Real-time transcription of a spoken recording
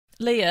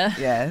Leah,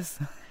 Yes.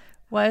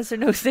 why is there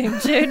no theme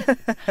tune?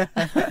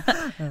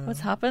 What's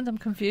happened? I'm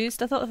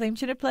confused. I thought the theme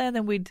tune would play and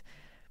then we'd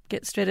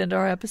get straight into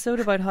our episode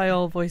about how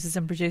all voices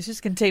and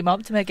producers can team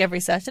up to make every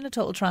session a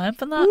total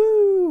triumph and that.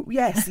 Woo!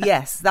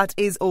 Yes, that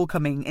is all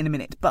coming in a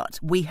minute. But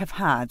we have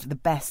had the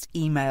best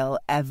email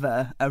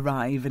ever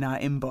arrive in our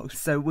inbox.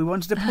 So we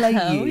wanted to play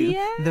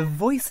the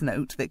voice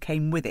note that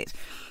came with it.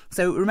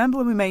 So remember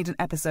when we made an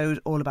episode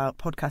all about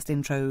podcast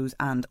intros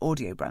and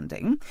audio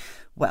branding?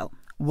 Well,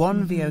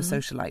 one VO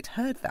socialite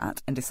heard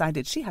that and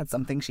decided she had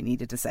something she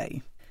needed to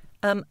say.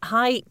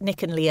 Hi,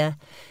 Nick and Leah.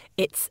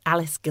 It's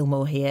Alice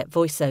Gilmore here,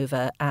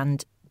 voiceover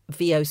and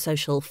VO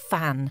Social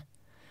fan,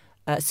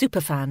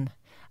 super fan.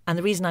 And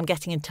the reason I'm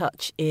getting in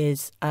touch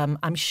is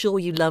I'm sure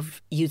you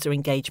love user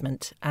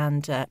engagement,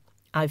 and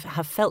I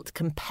have felt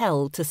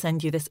compelled to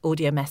send you this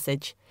audio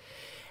message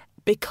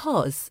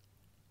because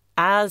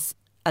as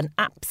an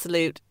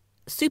absolute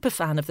super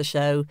fan of the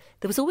show,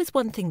 there was always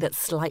one thing that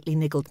slightly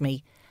niggled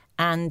me,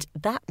 and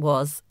that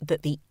was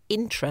that the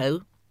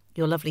intro,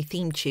 your lovely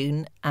theme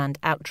tune and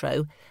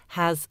outro,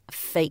 has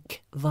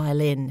fake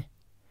violin.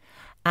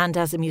 And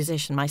as a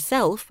musician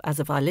myself, as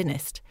a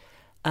violinist,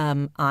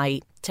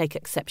 I take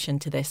exception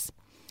to this.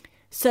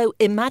 So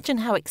imagine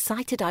how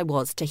excited I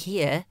was to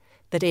hear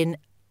that in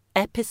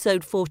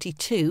episode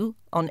 42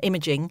 on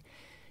imaging,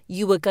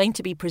 you were going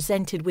to be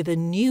presented with a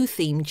new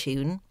theme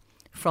tune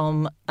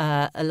from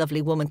a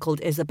lovely woman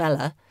called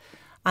Isabella.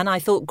 And I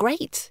thought,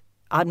 great,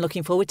 I'm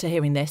looking forward to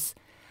hearing this.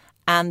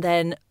 And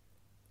then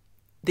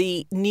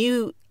the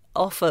new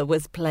offer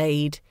was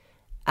played,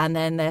 and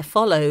then there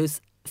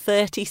follows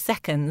 30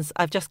 seconds,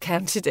 I've just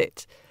counted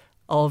it,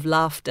 of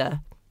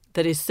laughter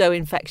that is so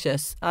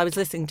infectious. I was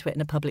listening to it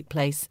in a public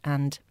place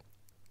and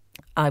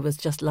I was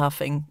just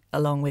laughing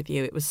along with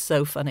you. It was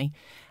so funny.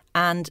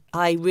 And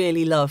I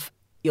really love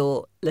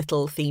your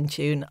little theme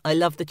tune. I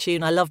love the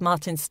tune. I love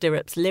Martin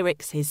Stirrup's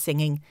lyrics, his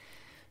singing.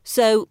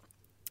 So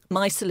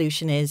my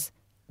solution is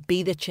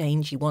be the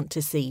change you want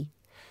to see.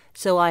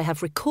 So I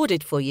have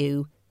recorded for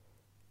you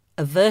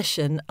a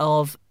version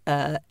of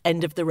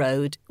End of the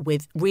Road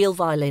with real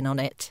violin on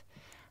it.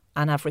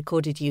 And I've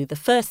recorded you the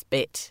first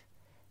bit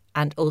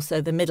and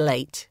also the middle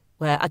eight,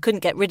 where I couldn't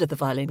get rid of the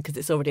violin because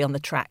it's already on the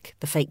track,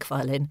 the fake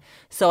violin.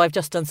 So I've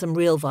just done some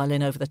real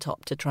violin over the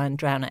top to try and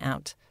drown it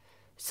out.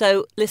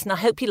 So listen, I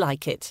hope you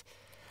like it.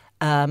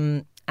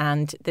 And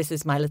this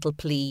is my little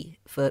plea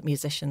for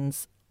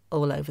musicians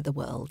all over the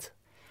world.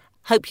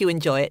 Hope you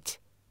enjoy it.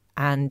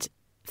 And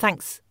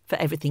thanks for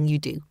everything you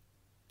do.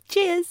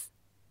 Cheers.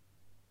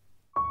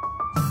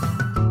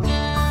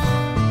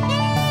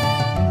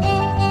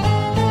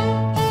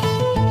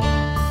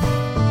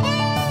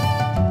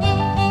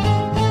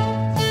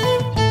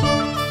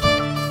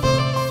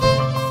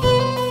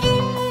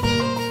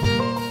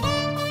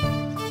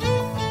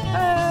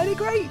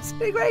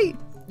 They're great.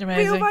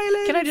 Amazing. Real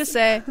violins. Can I just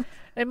say,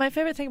 my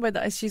favourite thing about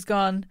that is she's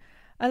gone,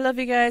 I love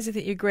you guys, I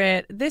think you're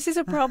great. This is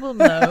a problem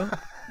though.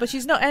 But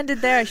she's not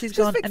ended there. She's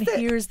gone, and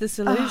here's the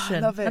solution. I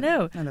love it. I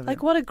know.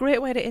 Like, what a great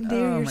way to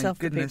endear yourself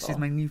to people. Oh my goodness, she's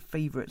my new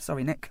favourite.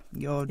 Sorry, Nick.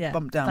 You're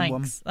bumped down thanks.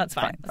 one. That's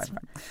fine.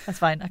 That's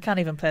fine. I can't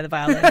even play the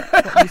violin.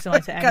 What use am I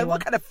to anyone?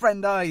 What kind of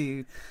friend are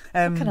you?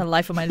 What kind of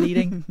life am I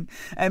leading?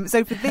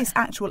 So for this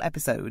actual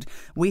episode,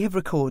 we have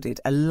recorded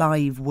a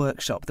live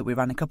workshop that we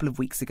ran a couple of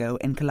weeks ago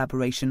in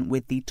collaboration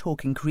with the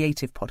Talking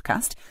Creative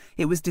podcast.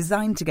 It was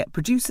designed to get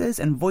producers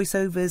and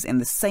voiceovers in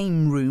the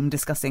same room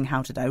discussing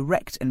how to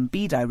direct and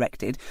be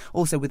directed,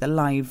 also with a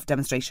live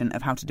demonstration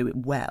of how to do it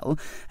well.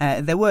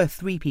 There were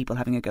 3 people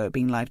having a go at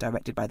being live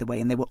directed, by the way,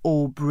 and they were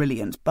all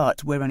brilliant,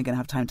 but we're only going to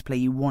have time to play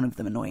you one of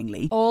them,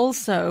 annoyingly.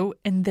 Also,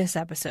 in this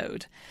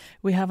episode,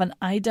 we have an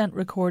ident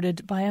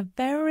recorded by a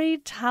very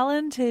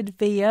talented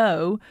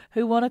VO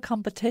who won a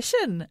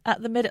competition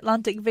at the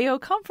Mid-Atlantic VO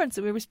conference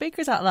that we were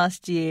speakers at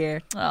last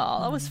year.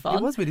 Oh, that was fun.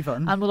 It was really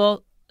fun. And we'll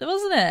all...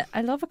 Wasn't it?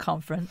 I love a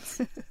conference,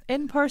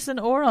 in person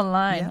or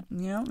online.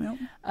 Yeah.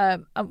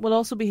 We'll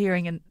also be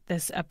hearing in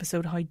this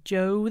episode how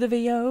Joe the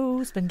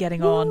VO's been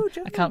getting on.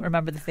 I can't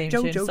remember the theme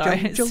tune.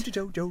 Sorry, Joe the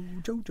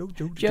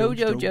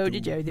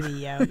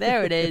VO.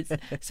 There it is.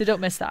 So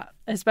don't miss that,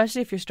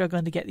 especially if you're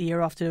struggling to get the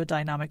year off to a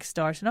dynamic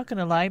start. I'm not going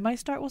to lie, my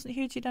start wasn't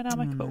hugely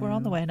dynamic, but we're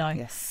on the way now.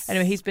 Yes.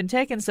 Anyway, Joe's been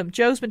taking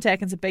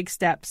some big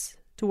steps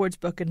towards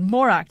booking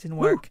more acting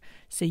work,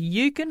 so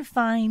you can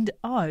find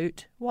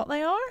out what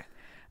they are.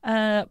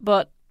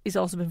 But he's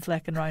also been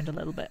flecking around a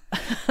little bit,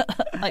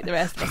 like the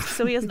rest of us.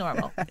 So he is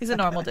normal. He's a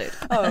normal dude.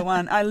 Oh,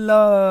 man, I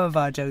love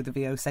our Joe the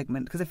VO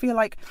segment because I feel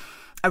like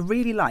I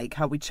really like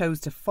how we chose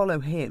to follow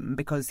him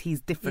because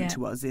he's different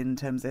to us in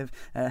terms of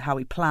how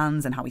he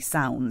plans and how he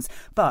sounds,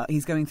 but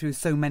he's going through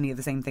so many of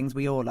the same things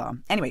we all are.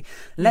 Anyway,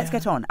 let's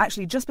get on.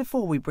 Actually, just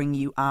before we bring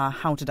you our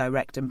How to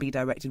Direct and Be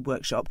Directed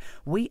workshop,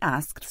 we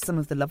asked some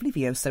of the lovely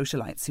VO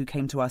socialites who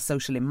came to our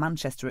social in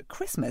Manchester at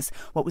Christmas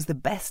what was the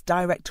best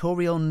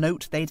directorial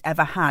note they'd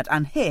ever had,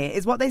 and here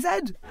is what they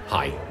said.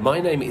 Hi, my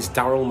name is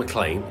Daryl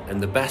McLean,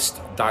 and the best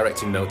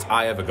directing note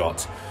I ever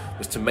got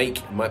was to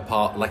make my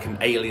part like an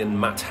alien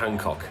Matt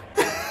Hancock.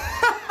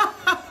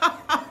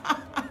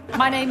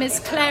 My name is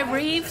Claire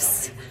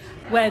Reeves.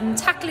 When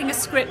tackling a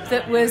script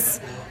that was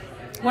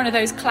one of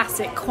those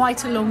classic,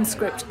 quite a long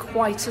script,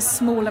 quite a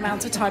small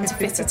amount of time to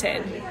fit it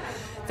in,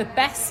 the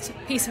best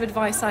piece of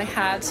advice I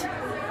had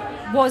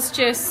was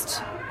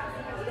just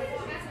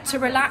to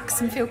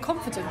relax and feel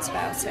confident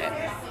about it.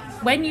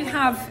 When you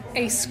have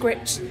a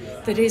script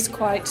that is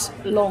quite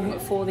long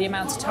for the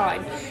amount of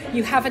time,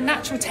 you have a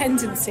natural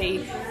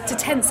tendency to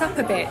tense up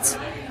a bit.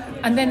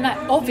 And then that,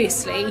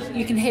 obviously,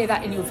 you can hear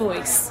that in your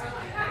voice.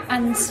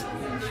 And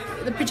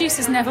the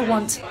producers never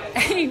want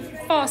a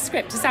fast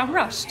script to sound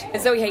rushed.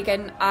 Zoe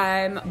Hagen,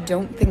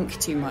 don't think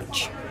too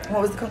much.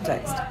 What was the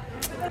context?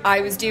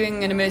 I was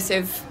doing an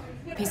immersive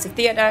piece of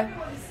theatre.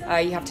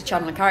 You have to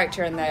channel a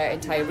character in their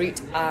entire route,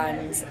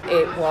 and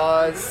it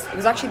was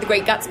actually The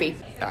Great Gatsby.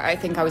 I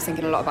think I was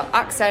thinking a lot about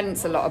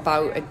accents, a lot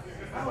about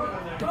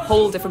a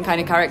whole different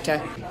kind of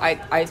character.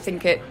 I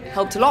think it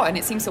helped a lot, and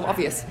it seems so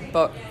obvious,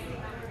 but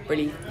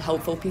really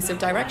helpful piece of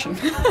direction.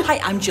 Hi,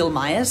 I'm Jill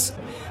Myers.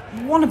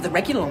 One of the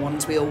regular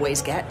ones we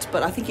always get,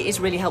 but I think it is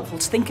really helpful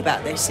to think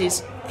about this,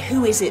 is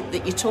who is it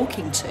that you're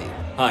talking to?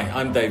 Hi,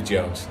 I'm Dave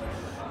Jones.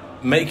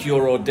 Make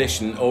your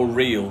audition or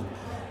reel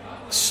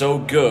so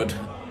good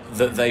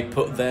that they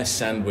put their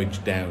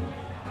sandwich down.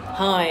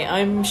 Hi,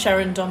 I'm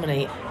Sharon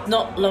Dominy.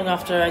 Not long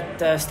after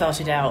I'd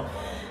started out,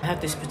 I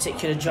had this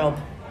particular job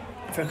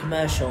for a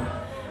commercial,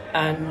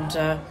 and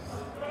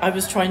I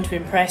was trying to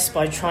impress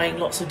by trying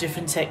lots of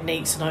different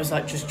techniques, and I was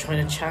like just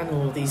trying to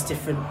channel these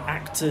different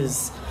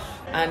actors.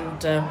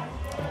 And the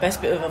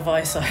best bit of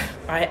advice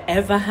I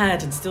ever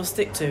had and still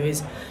stick to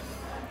is,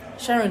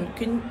 Sharon,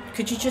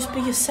 could you just be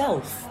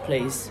yourself,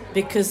 please?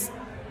 Because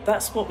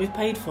that's what we've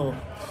paid for.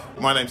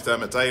 My name's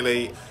Dermot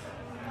Daly.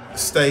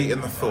 Stay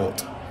in the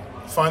thought.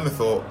 Find the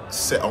thought,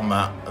 sit on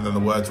that, and then the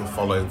words will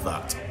follow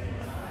that.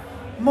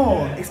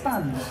 More,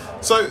 expand.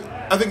 So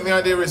I think the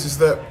idea is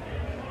that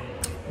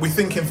we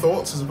think in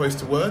thoughts as opposed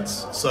to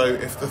words. So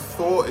if the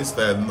thought is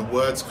there, then the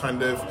words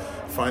kind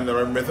of find their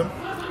own rhythm.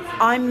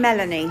 I'm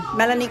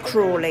Melanie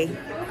Crawley,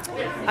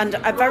 and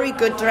a very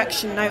good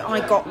direction note I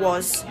got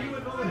was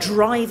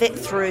drive it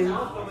through.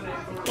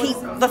 Keep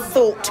the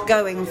thought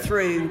going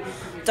through.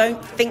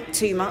 Don't think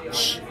too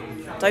much.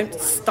 Don't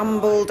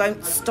stumble,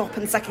 don't stop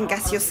and second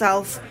guess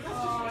yourself.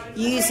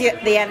 Use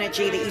the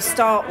energy that you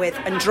start with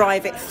and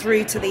drive it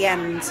through to the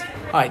end.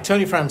 Hi,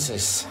 Tony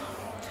Francis.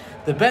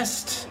 The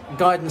best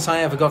guidance I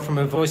ever got from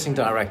a voicing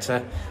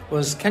director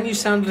was, can you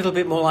sound a little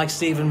bit more like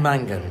Stephen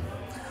Mangan?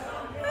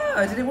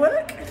 Oh, did it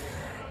work?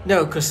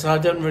 No, because I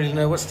don't really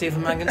know what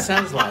Stephen Mangan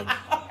sounds like.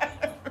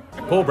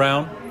 Paul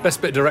Brown,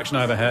 best bit of direction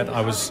I ever had. I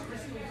was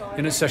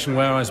in a session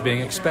where I was being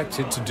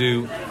expected to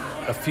do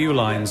a few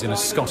lines in a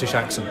Scottish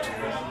accent.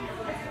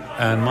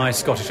 And my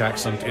Scottish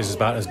accent is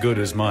about as good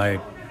as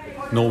my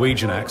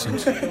Norwegian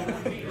accent.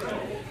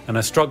 And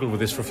I struggled with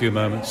this for a few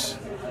moments.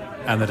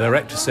 And the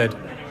director said,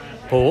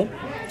 Paul?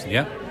 I said,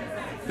 yeah.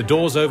 The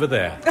door's over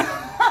there.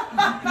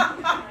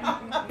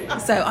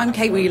 So I'm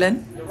Kate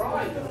Whelan.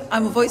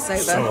 I'm a voiceover.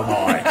 So am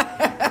I.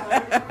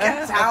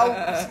 Get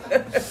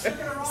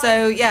out.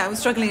 So yeah, I was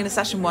struggling in a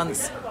session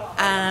once,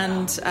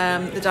 and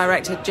the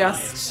director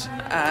just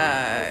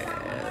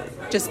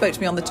spoke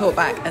to me on the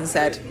talkback and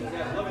said,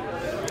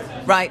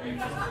 right,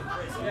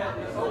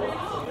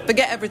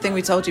 forget everything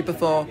we told you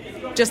before.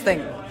 Just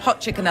think, hot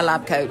chick in a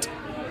lab coat.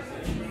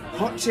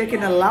 Hot chick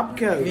in a lab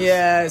coat?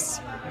 Yes.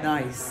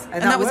 Nice.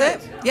 And that was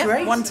worked. it. Yeah,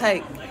 Great. one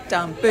take,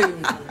 done,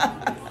 boom.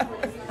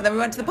 And then we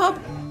went to the pub.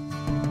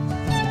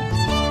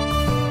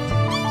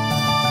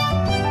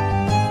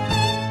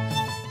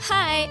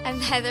 Hi,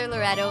 I'm Heather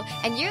Loretto,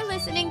 and you're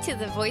listening to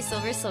the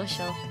VoiceOver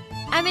Social.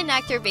 I'm an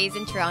actor based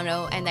in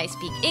Toronto, and I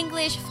speak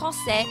English,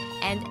 Francais,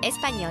 and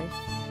Espanol.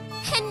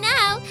 And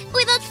now,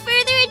 without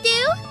further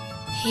ado,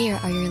 here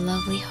are your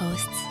lovely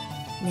hosts,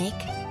 Nick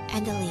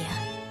and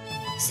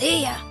Aaliyah.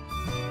 See ya!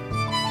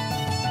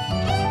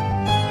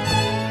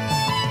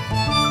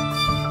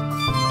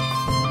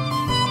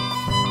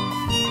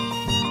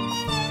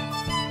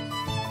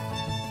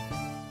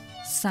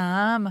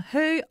 Sam,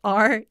 who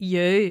are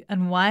you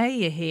and why are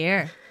you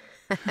here?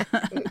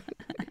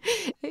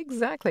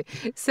 Exactly.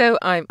 So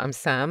I'm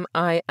Sam.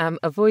 I am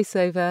a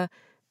voiceover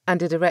and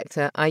a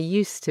director. I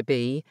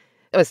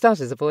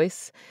started as a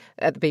voice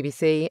at the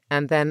BBC,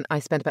 and then I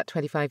spent about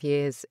 25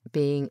 years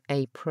being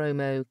a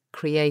promo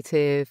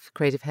creative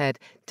head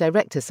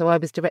director. So I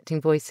was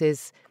directing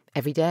voices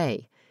every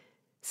day.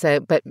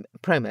 But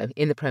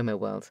in the promo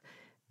world.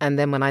 And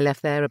then when I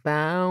left there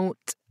about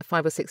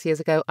 5 or 6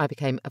 years ago, I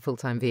became a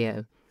full-time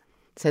VO.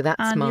 So that's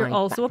and my you're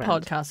also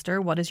background. a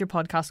podcaster. What is your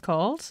podcast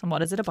called and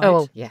what is it about?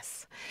 Oh,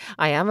 yes.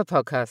 I am a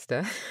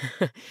podcaster.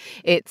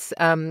 It's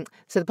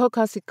so the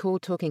podcast is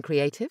called Talking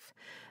Creative,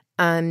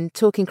 and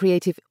Talking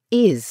Creative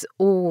is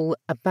all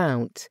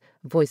about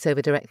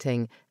voiceover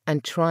directing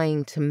and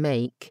trying to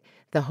make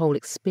the whole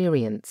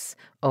experience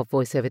of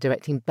voiceover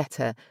directing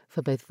better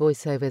for both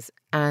voiceovers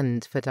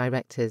and for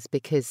directors,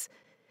 because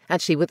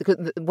actually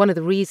one of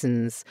the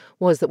reasons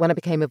was that when I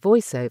became a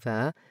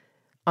voiceover,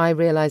 I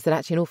realised that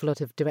actually an awful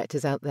lot of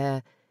directors out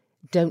there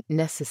don't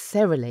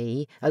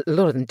necessarily, a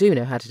lot of them do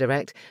know how to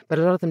direct, but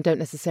a lot of them don't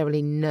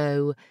necessarily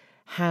know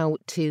how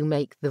to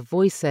make the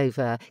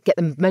voiceover, get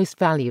the most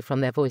value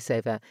from their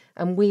voiceover.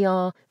 And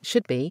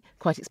should be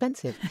quite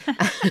expensive.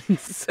 And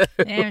so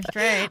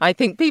I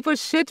think people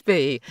should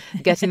be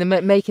making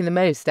the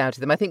most out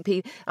of them. I think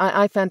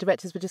I found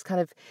directors were just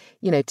kind of,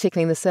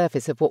 tickling the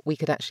surface of what we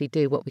could actually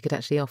do, what we could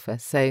actually offer.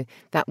 So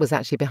that was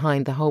actually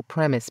behind the whole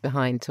premise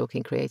behind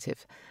Talking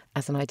Creative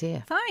as an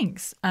idea.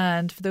 Thanks.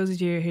 And for those of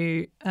you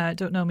who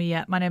don't know me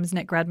yet, my name is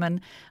Nick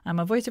Redman. I'm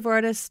a voiceover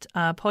artist,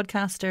 a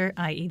podcaster,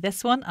 i.e.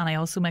 this one, and I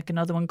also make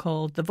another one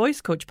called The Voice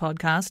Coach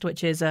Podcast,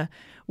 which is a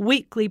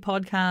weekly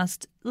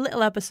podcast,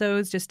 little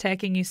episodes just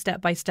taking you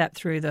step by step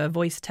through the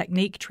voice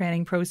technique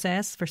training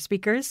process for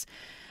speakers.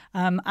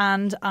 And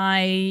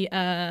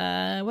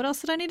what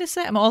else did I need to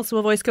say? I'm also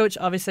a voice coach,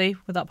 obviously,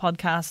 with that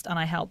podcast, and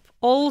I help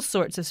all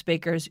sorts of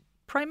speakers,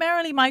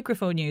 primarily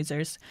microphone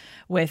users,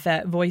 with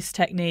voice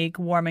technique,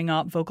 warming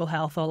up, vocal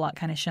health, all that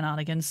kind of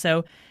shenanigans.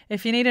 So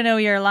if you need to know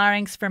your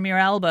larynx from your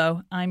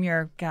elbow, I'm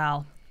your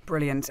gal.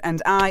 Brilliant.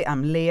 And I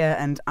am Leah,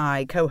 and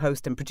I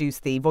co-host and produce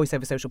the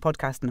VoiceOver Social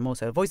podcast, and I'm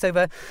also a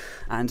voiceover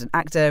and an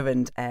actor,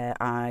 and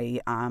I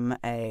am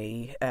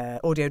a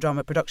audio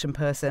drama production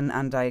person,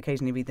 and I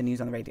occasionally read the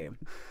news on the radio.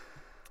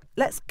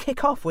 Let's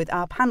kick off with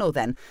our panel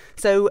then.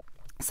 So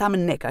Sam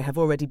and Nick, I have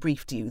already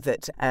briefed you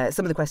that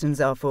some of the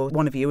questions are for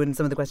one of you and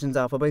some of the questions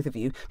are for both of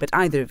you, but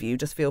either of you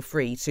just feel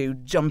free to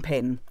jump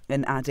in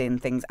and add in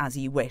things as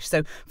you wish.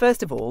 So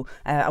first of all,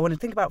 I want to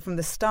think about from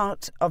the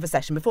start of a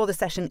session, before the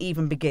session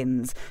even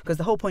begins, because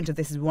the whole point of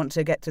this is we want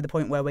to get to the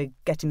point where we're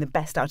getting the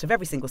best out of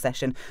every single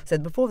session. So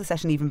before the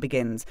session even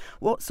begins,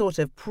 what sort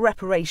of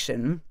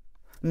preparation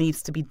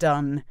needs to be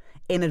done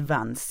in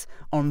advance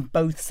on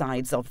both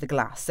sides of the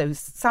glass? So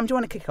Sam, do you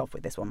want to kick off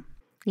with this one?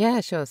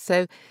 Yeah, sure.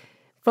 So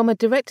from a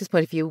director's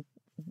point of view,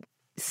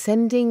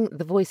 sending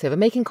the voiceover,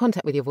 making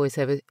contact with your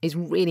voiceover is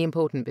really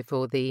important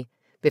before the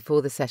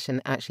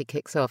session actually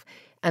kicks off.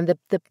 And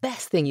the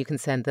best thing you can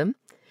send them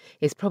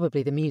is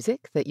probably the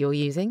music that you're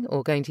using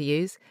or going to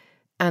use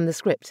and the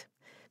script,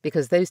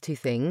 because those two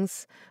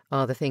things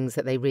are the things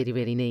that they really,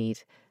 really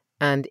need.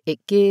 And it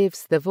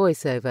gives the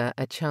voiceover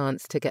a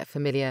chance to get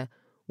familiar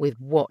with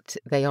what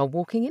they are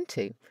walking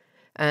into,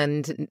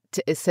 and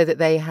so that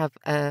they have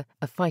a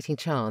fighting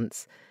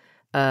chance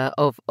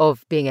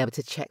of being able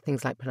to check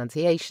things like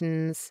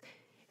pronunciations,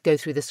 go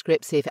through the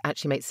script, see if it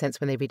actually makes sense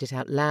when they read it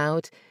out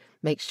loud,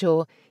 make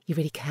sure you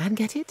really can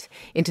get it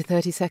into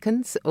 30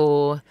 seconds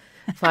or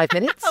 5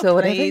 minutes or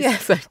whatever.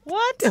 Yes,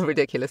 what?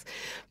 Ridiculous.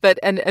 But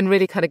and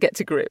really kind of get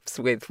to grips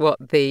with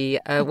what the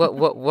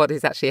what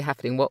is actually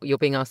happening, what you're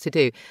being asked to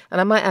do.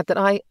 And I might add that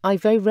I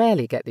very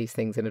rarely get these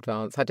things in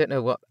advance. I don't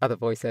know what other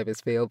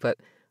voiceovers feel, but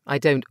I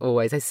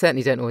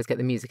certainly don't always get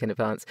the music in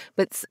advance,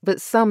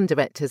 but some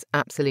directors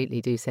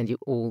absolutely do send you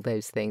all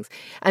those things.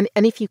 And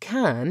if you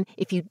can,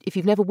 if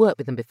you've never worked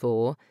with them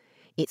before,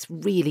 it's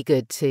really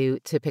good to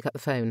pick up the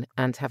phone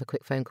and have a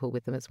quick phone call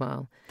with them as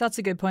well. That's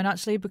a good point,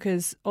 actually,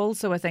 because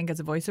also I think as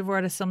a voiceover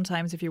artist,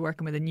 sometimes if you're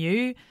working with a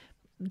new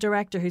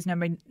director who's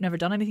never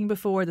done anything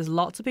before, there's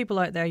lots of people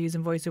out there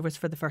using voiceovers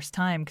for the first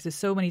time, because there's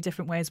so many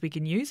different ways we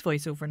can use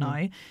voiceover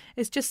now.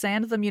 It's just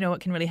saying to them, it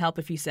can really help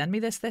if you send me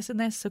this, this and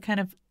this. So kind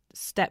of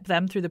step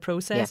them through the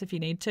process if you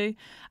need to.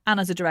 And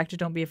as a director,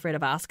 don't be afraid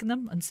of asking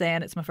them and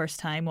saying, it's my first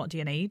time, what do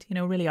you need?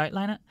 Really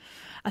outline it.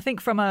 I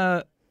think from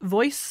a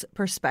voice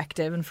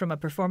perspective and from a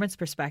performance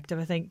perspective,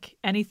 I think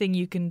anything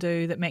you can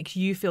do that makes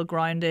you feel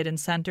grounded and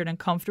centered and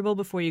comfortable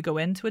before you go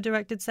into a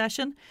directed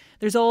session.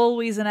 There's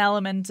always an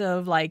element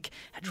of like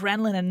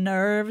adrenaline and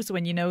nerves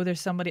when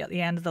there's somebody at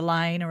the end of the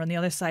line or on the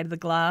other side of the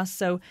glass.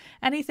 So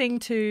anything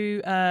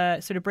to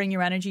sort of bring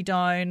your energy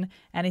down,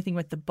 anything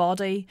with the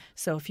body.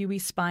 So a few wee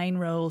spine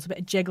rolls, a bit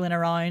of jiggling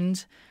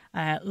around,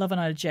 loving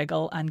how to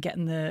jiggle and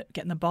getting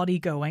the body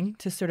going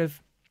to sort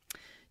of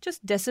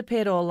just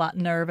dissipate all that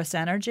nervous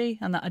energy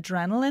and that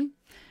adrenaline,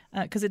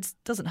 because it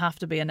doesn't have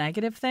to be a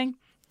negative thing.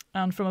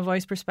 And from a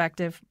voice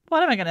perspective,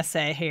 what am I going to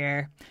say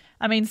here?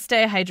 I mean,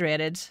 stay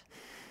hydrated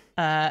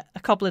a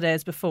couple of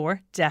days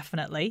before,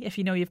 definitely. If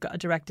you've got a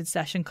directed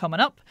session coming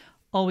up,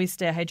 always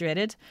stay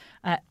hydrated.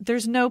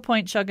 There's no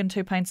point chugging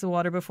 2 pints of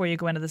water before you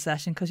go into the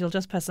session, because you'll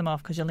just piss them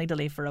off because you'll need to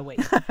leave for a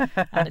week.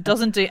 And it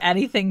doesn't do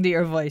anything to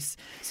your voice.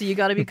 So you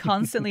got to be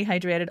constantly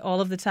hydrated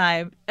all of the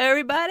time.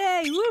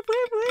 Everybody, whoop,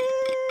 whoop, whoop.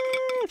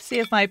 See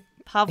if my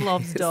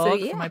Pavlov's dog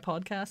for my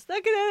podcast.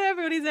 Look at it,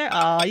 everybody's there.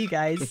 Oh, you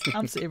guys,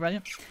 absolutely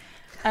brilliant.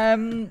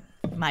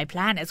 My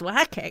plan is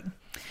working.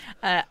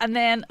 And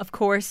then, of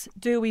course,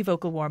 do a wee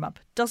vocal warm-up.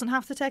 Doesn't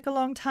have to take a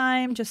long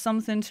time, just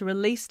something to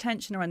release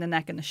tension around the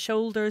neck and the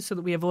shoulders so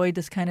that we avoid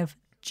this kind of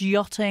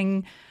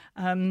jutting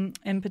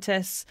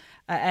impetus.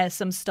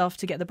 Some stuff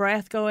to get the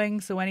breath going,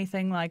 so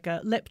anything like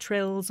lip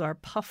trills or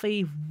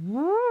puffy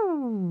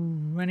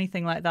woo,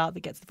 anything like that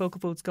gets the vocal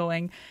folds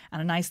going,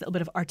 and a nice little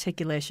bit of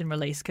articulation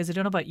release. Because I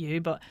don't know about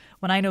you, but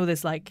when I know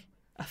there's like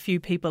a few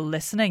people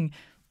listening,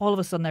 all of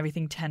a sudden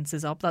everything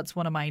tenses up. That's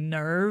one of my my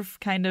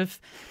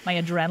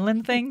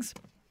adrenaline things.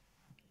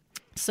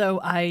 So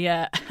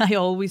I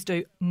always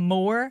do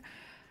more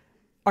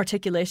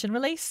articulation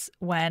release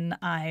when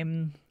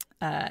I'm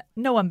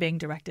know I'm being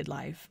directed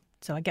live.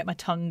 So I get my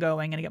tongue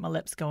going and I get my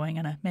lips going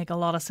and I make a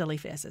lot of silly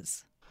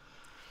faces.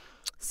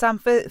 Sam,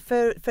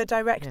 for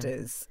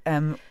directors,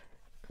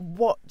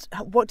 what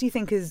do you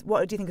think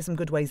are some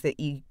good ways that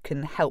you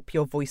can help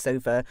your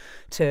voiceover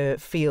to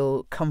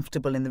feel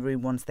comfortable in the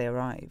room once they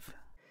arrive?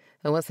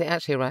 And once they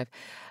actually arrive,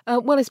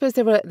 well, I suppose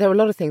there are a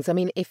lot of things. I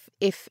mean,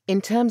 if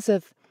in terms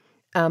of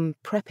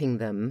prepping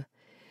them,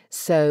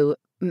 so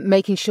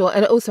making sure,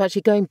 and also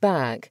actually going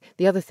back,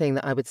 the other thing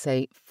that I would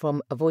say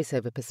from a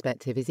voiceover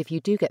perspective is if you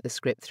do get the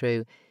script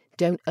through,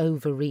 don't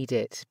overread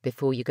it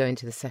before you go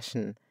into the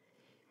session.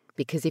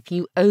 Because if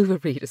you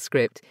overread a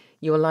script,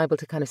 you're liable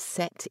to kind of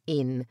set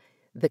in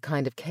the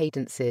kind of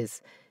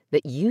cadences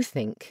that you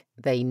think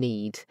they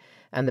need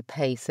and the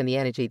pace and the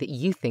energy that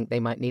you think they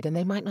might need, and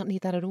they might not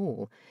need that at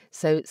all.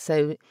 So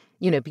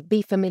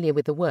be familiar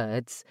with the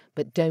words,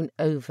 but don't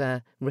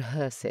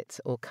over-rehearse it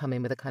or come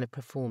in with a kind of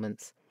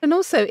performance. And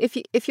also,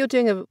 if you're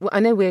doing I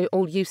know we're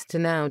all used to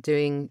now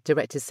doing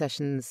director's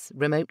sessions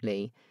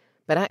remotely,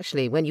 but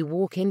actually when you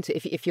walk into,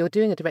 if you're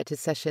doing a director's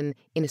session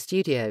in a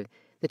studio,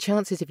 the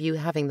chances of you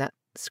having that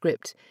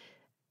script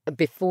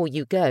before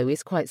you go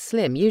is quite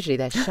slim. Usually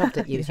they're shoved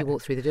at you as you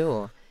walk through the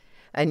door.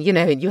 And, you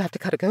have to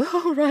kind of go,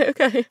 oh, right,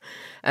 okay.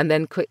 And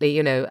then quickly,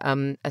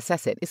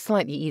 assess it. It's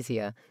slightly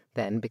easier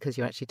then because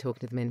you're actually talking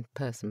to them in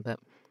person. But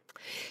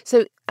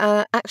so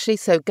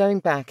going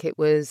back, it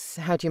was,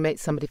 how do you make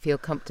somebody feel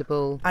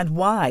comfortable? And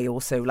why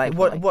also? Like,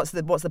 what's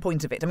the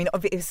point of it? I mean,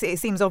 it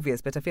seems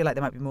obvious, but I feel like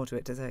there might be more to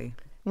it to say.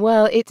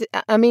 Well,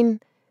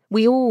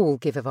 we all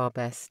give of our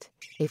best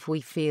if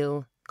we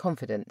feel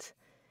confident.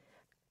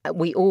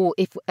 We all,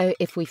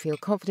 if we feel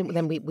confident,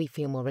 then we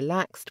feel more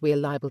relaxed. We are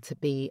liable to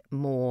be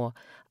more,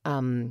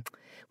 we're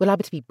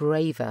liable to be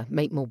braver,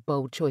 make more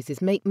bold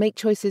choices, make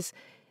choices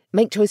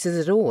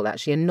at all,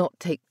 actually, and not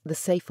take the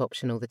safe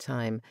option all the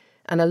time.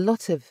 And a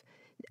lot of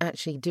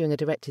actually doing a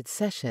directed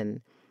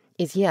session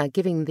is,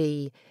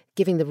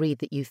 giving the read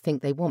that you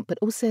think they want, but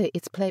also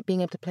it's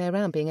being able to play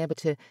around, being able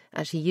to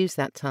actually use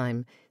that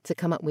time to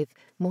come up with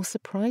more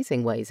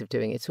surprising ways of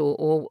doing it,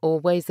 or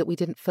ways that we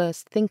didn't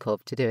first think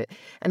of to do it.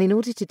 And in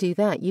order to do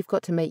that, you've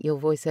got to make your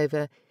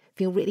voiceover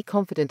feel really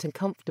confident and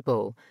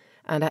comfortable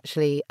and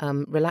actually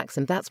relax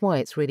them. That's why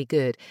it's really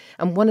good.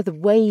 And one of the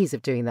ways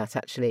of doing that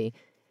actually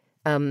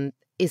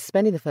is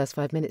spending the first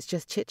 5 minutes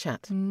just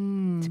chit-chat,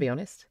 to be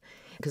honest.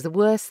 Because the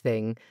worst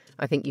thing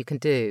I think you can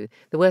do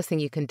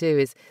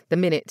is the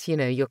minute,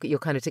 you're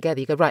kind of together,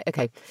 you go, right,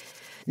 okay,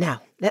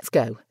 now let's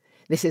go.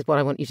 This is what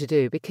I want you to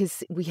do,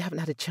 because we haven't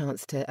had a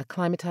chance to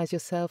acclimatise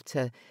yourself,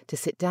 to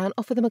sit down,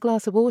 offer them a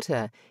glass of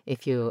water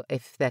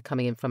if they're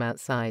coming in from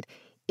outside.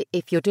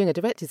 If you're doing a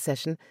directed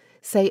session,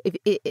 say,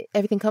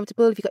 everything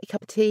comfortable, if you've got your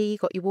cup of tea,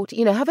 got your water,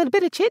 have a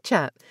bit of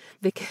chit-chat,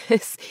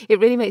 because it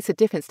really makes a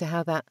difference to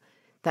how that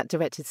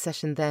directed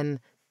session then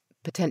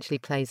potentially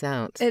plays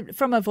out.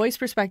 From a voice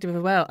perspective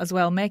as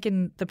well,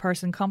 making the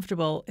person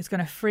comfortable is going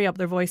to free up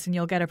their voice, and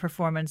you'll get a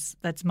performance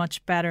that's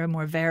much better,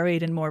 more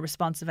varied and more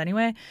responsive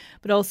anyway.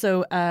 But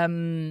also,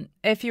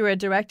 if you're a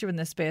director in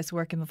this space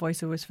working with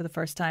voiceovers for the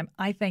first time,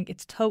 I think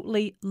it's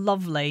totally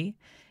lovely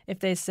if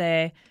they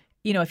say,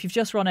 if you've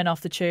just run in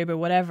off the tube or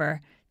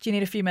whatever, do you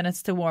need a few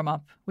minutes to warm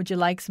up? Would you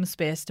like some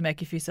space to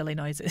make a few silly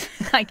noises?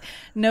 Like,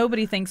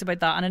 nobody thinks about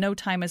that. And I know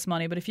time is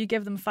money, but if you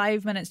give them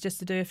 5 minutes just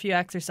to do a few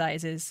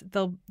exercises,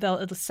 it'll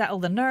settle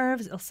the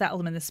nerves, it'll settle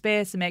them in the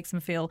space, it makes them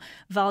feel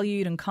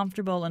valued and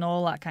comfortable and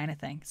all that kind of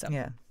thing. So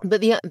yeah. But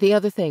the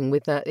other thing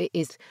with that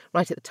is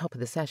right at the top of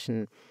the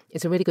session,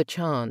 it's a really good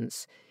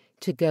chance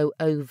to go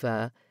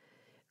over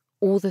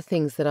all the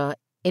things that are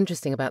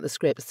interesting about the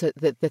script, so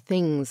the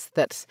things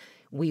that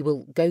we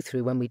will go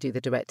through when we do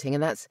the directing,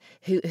 and that's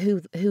who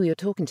you're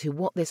talking to,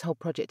 what this whole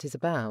project is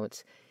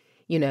about,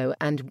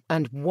 and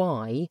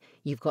why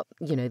you've got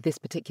this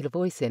particular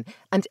voice in.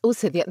 And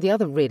also the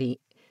other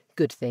really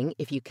good thing,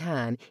 if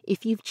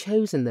you've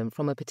chosen them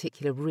from a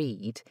particular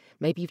read,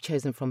 maybe you've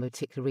chosen from a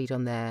particular read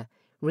on their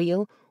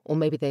reel, or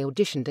maybe they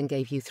auditioned and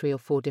gave you 3 or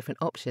 4 different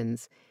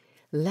options.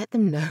 Let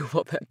them know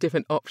what that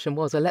different option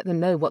was, or let them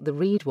know what the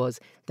read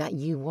was that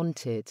you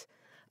wanted.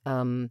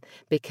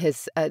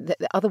 Because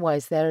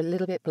otherwise they're a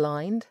little bit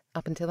blind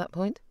up until that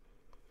point.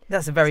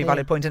 That's a very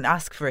valid point, and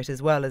ask for it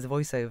as well as a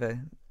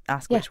voiceover.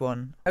 Ask which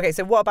one. Okay,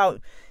 so what about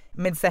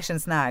mid-session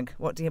snag?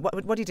 What do you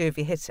do if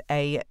you hit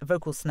a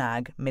vocal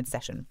snag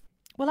mid-session?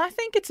 Well, I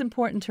think it's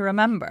important to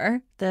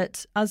remember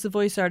that as the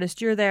voice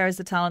artist, you're there as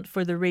the talent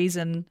for the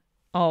reason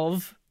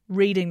of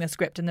reading the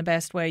script in the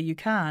best way you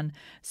can.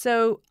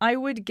 So I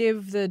would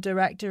give the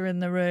director in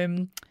the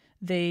room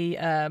the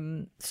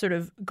sort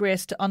of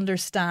grace to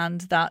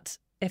understand that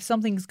if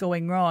something's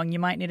going wrong, you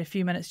might need a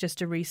few minutes just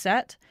to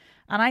reset.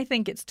 And I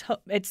think it's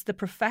the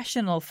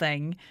professional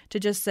thing to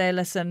just say,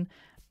 listen,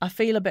 I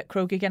feel a bit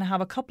croaky, can I have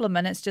a couple of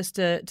minutes just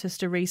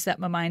to reset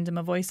my mind and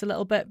my voice a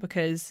little bit,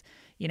 because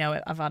you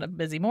know, I've had a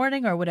busy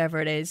morning or whatever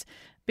it is.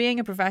 Being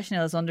a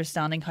professional is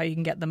understanding how you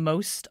can get the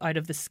most out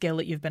of the skill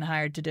that you've been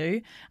hired to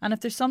do. And if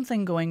there's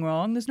something going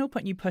wrong, there's no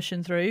point in you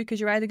pushing through, because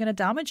you're either going to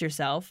damage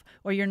yourself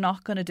or you're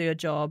not going to do a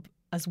job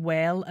as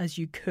well as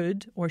you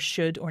could or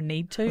should or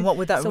need to. And what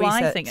would that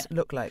reset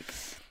look like?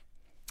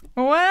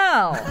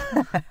 Well,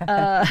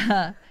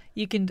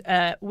 you can,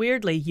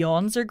 weirdly,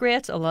 yawns are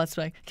great. Although it's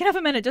like, can I have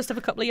a minute, just have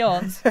a couple of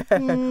yawns?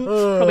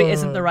 Probably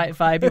isn't the right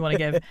vibe you want to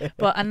give.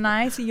 But a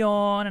nice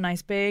yawn, a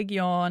nice big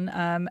yawn.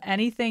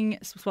 Anything,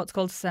 what's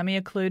called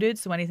semi-occluded,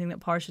 so anything that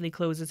partially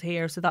closes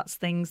here. So that's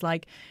things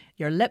like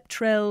your lip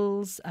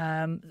trills,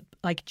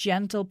 like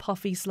gentle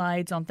puffy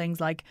slides on things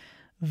like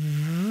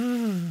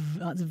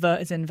that's v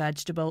as in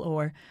vegetable,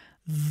 or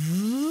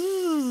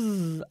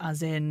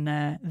as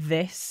in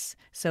this.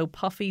 So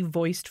puffy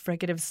voiced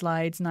fricative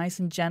slides, nice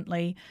and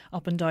gently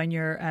up and down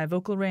your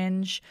vocal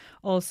range.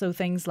 Also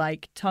things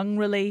like tongue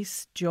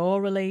release, jaw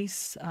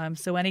release.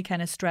 So any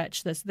kind of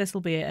stretch. This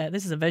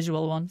is a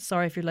visual one.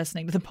 Sorry if you're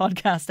listening to the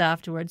podcast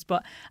afterwards,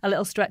 but a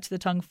little stretch of the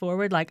tongue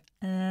forward, like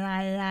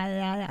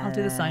I'll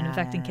do the sound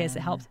effect in case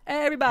it helps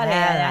everybody.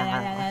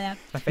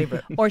 My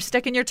favourite. Or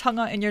sticking your tongue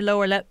out in your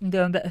lower lip and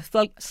doing a bit of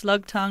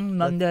slug tongue.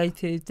 Monday,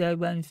 Tuesday,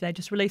 Wednesday.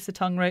 Just release the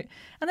tongue root.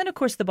 And then of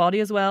course the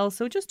body as well.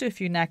 So just do a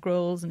few neck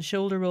rolls and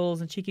shoulder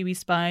rolls and cheeky wee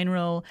spine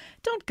roll.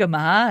 Don't go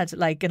mad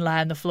like and lie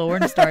on the floor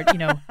and start, you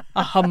know,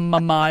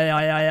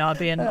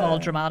 being all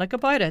dramatic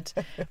about it.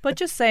 But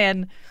just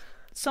saying,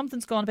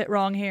 something's gone a bit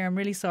wrong here. I'm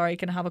really sorry.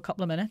 Can I have a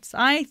couple of minutes?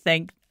 I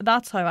think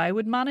that's how I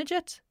would manage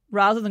it,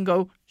 rather than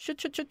go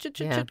shit,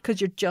 because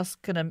you're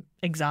just going to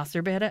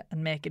exacerbate it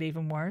and make it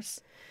even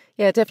worse.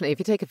 Yeah, definitely. If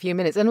you take a few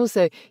minutes, and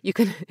also you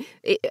can,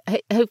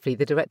 hopefully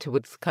the director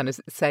would kind of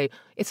say,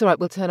 it's all right,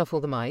 we'll turn off all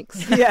the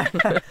mics. Yeah.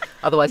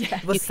 Otherwise,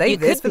 we'll save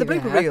this for the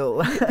blooper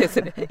reel.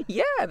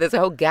 There's a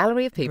whole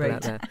gallery of people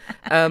out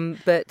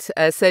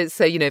there.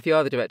 So you know, if you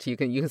are the director, you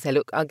can say,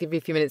 look, I'll give you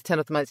a few minutes, turn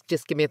off the mics,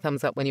 just give me a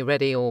thumbs up when you're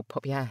ready, or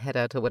pop your head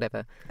out or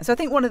whatever. So I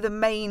think one of the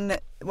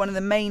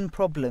main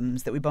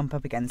problems that we bump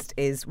up against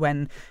is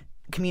when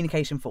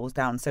communication falls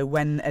down. So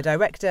when a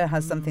director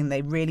has something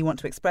they really want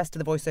to express to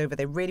the voiceover,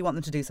 they really want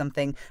them to do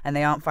something, and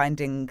they aren't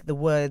finding the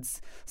words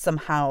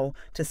somehow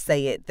to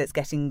say it that's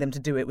getting them to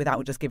do it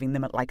without just giving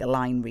them like a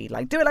line read,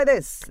 like do it like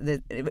this. They're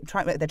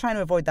trying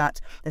to avoid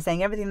that. They're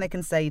saying everything they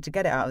can say to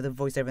get it out of the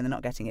voiceover, and they're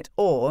not getting it,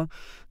 or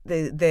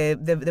the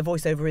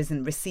voiceover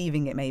isn't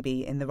receiving it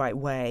maybe in the right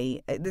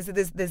way.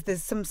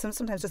 There's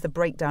sometimes just a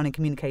breakdown in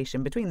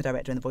communication between the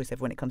director and the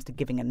voiceover when it comes to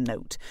giving a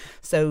note.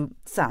 So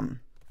Sam,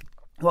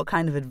 what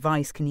kind of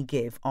advice can you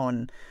give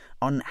on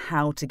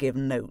how to give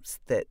notes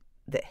that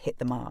hit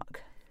the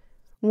mark?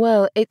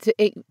 Well,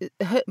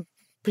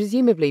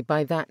 presumably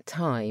by that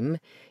time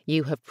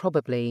you have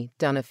probably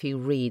done a few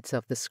reads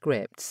of the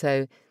script.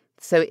 So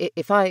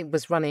if I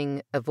was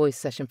running a voice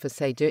session for,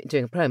 say, doing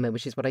a promo,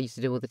 which is what I used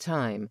to do all the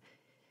time,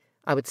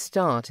 I would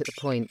start at the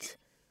point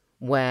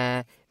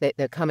where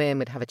they'd come in,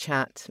 we'd have a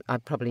chat. I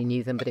probably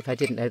knew them, but if I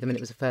didn't know them and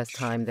it was the first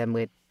time, then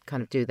we'd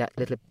kind of do that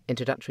little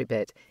introductory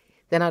bit.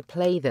 Then I'd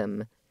play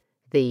them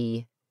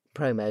the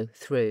promo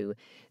through,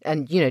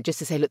 and, you know, just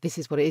to say, look, this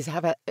is what it is.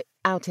 Have it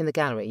out in the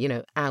gallery, you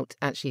know, out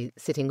actually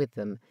sitting with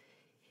them.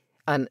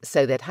 And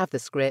so they'd have the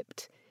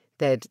script,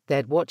 they'd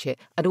watch it.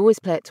 I'd always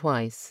play it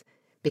twice,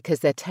 because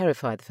they're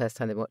terrified the first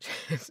time they watch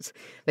it.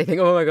 They think,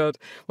 oh my God,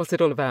 what's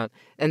it all about?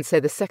 And so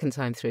the second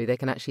time through, they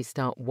can actually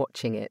start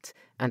watching it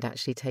and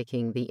actually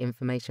taking the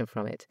information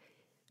from it.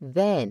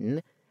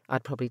 Then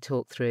I'd probably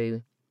talk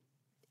through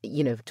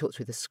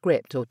the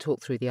script or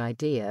talk through the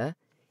idea.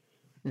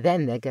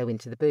 Then they go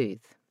into the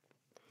booth.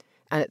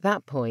 And at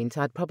that point,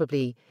 I'd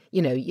probably,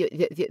 you know,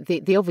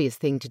 the obvious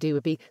thing to do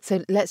would be,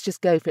 so let's just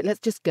go for it. Let's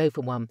just go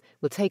for one.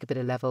 We'll take a bit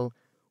of level.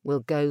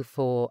 We'll go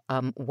for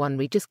one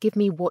read. Just give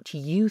me what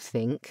you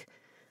think,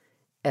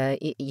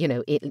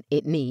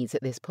 it needs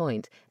at this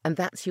point. And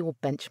that's your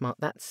benchmark.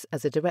 That's,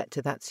 as a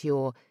director, that's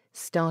your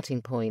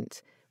starting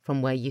point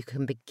from where you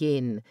can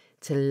begin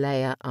to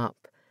layer up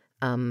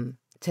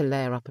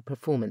a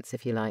performance,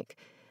 if you like.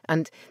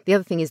 And the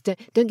other thing is,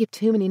 don't give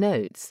too many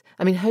notes.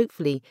 I mean,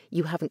 hopefully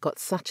you haven't got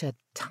such a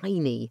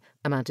tiny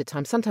amount of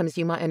time. Sometimes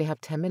you might only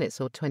have 10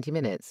 minutes or 20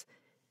 minutes.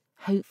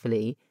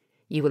 Hopefully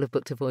you will have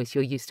booked a voice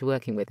you're used to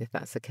working with, if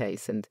that's the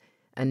case, and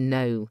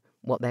know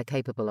what they're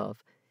capable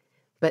of.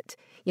 But,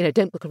 you know,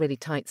 don't book a really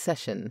tight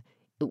session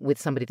with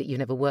somebody that you've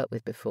never worked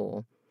with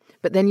before.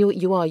 But then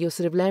you're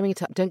sort of layering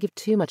it up. Don't give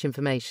too much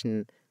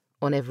information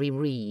on every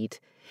read.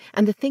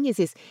 And the thing is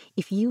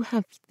if you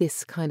have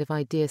this kind of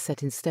idea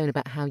set in stone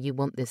about how you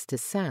want this to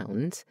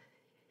sound,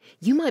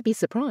 you might be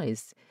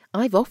surprised.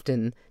 I've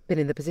often been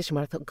in the position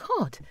where I thought,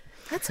 God,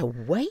 that's a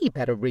way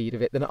better read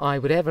of it than I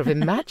would ever have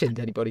imagined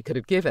anybody could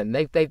have given.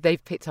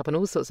 They've picked up on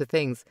all sorts of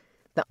things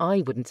that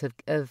I wouldn't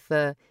have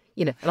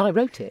and I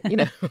wrote it,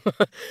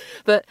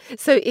 But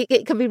so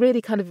it can be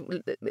really kind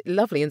of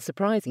lovely and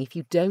surprising if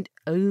you don't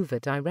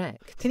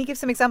over-direct. Can you give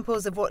some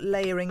examples of what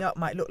layering up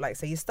might look like?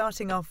 So you're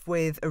starting off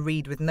with a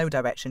read with no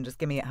direction, just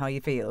give me it how you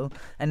feel.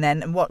 And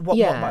then what might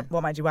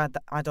you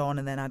add on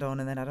and then add on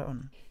and then add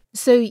on?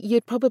 So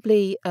you'd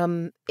probably,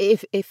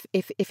 if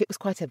it was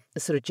quite a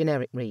sort of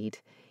generic read,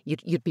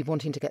 you'd be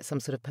wanting to get some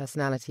sort of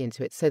personality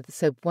into it. So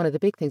one of the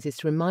big things is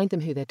to remind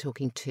them who they're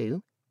talking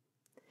to.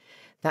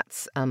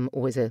 That's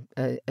always a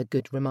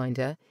good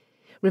reminder.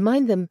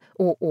 Remind them,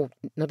 or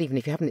not even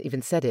if you haven't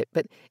even said it,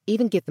 but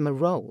even give them a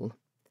role.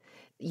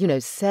 You know,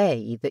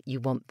 say that you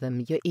want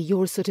them.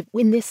 You're sort of,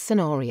 in this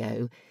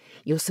scenario,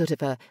 you're sort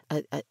of a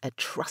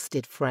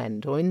trusted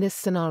friend, or in this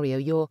scenario,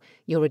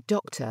 you're a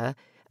doctor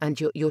and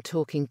you're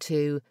talking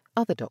to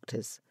other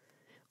doctors,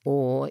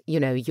 or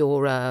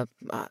you're a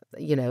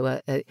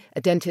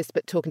dentist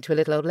but talking to a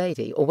little old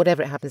lady, or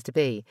whatever it happens to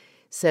be.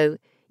 So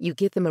you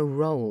give them a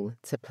role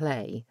to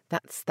play.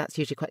 That's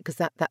usually quite, because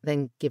that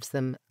then gives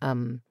them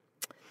a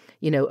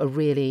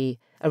really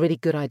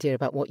good idea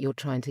about what you're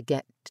trying to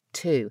get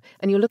to,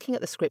 and you're looking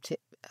at the script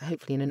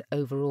hopefully in an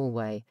overall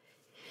way.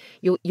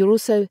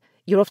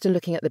 You're often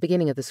looking at the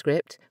beginning of the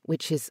script,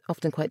 which is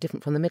often quite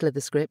different from the middle of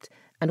the script,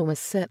 and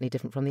almost certainly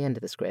different from the end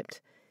of the script.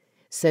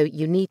 So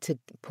you need to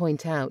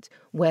point out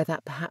where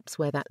that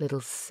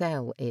little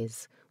sell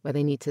is, where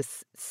they need to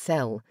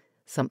sell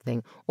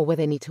something, or where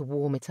they need to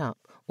warm it up,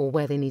 or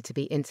where they need to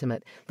be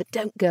intimate. But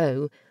don't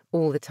go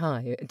all the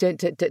time. Don't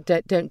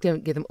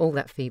give them all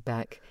that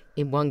feedback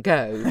in one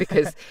go,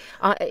 because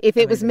if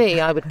it was me,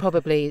 I would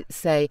probably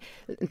say,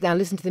 now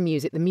listen to the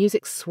music. The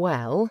music's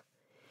swell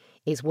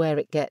is where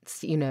it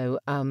gets,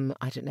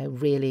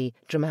 really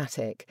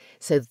dramatic.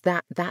 So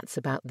that's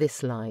about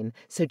this line.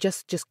 So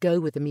just go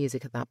with the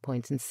music at that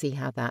point and see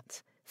how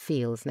that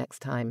feels next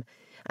time.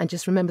 And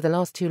just remember the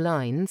last two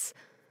lines,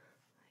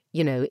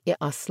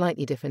 are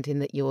slightly different in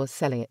that you're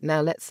selling it.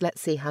 Now let's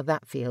see how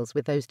that feels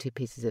with those two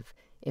pieces of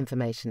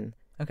information.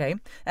 Okay.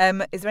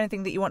 Is there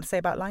anything that you want to say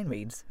about line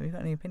reads? Have you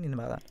got any opinion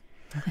about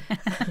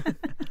that?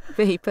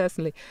 Me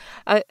personally,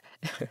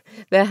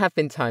 there have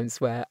been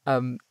times where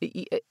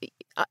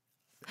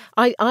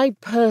I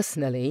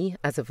personally,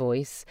 as a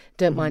voice,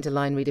 don't mind a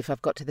line read if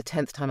I've got to the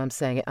 10th time I'm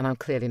saying it and I'm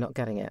clearly not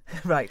getting it.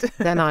 Right.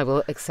 Then I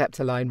will accept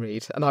a line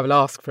read and I will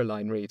ask for a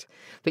line read.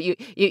 But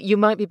you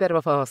might be better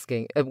off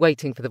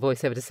waiting for the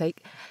voiceover to say,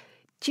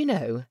 do you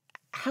know,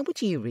 how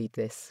would you read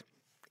this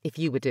if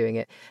you were doing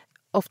it?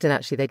 Often,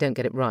 actually, they don't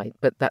get it right,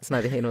 but that's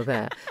neither here nor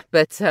there.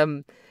 But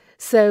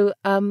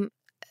I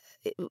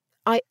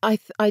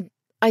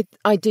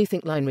do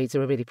think line reads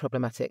are really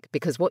problematic,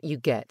 because what you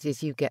get is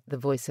the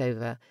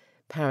voiceover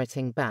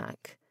parroting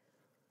back,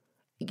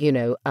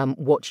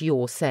 what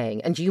you're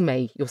saying, and you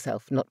may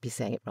yourself not be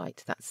saying it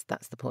right.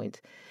 That's the point,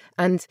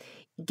 and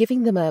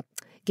giving them an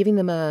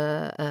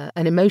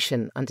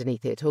emotion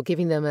underneath it, or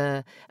giving them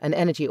an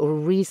energy or a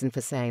reason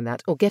for saying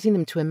that, or getting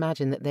them to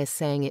imagine that they're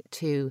saying it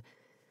to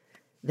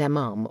their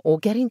mum, or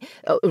getting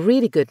a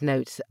really good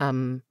note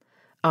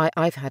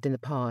I've had in the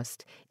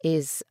past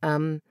is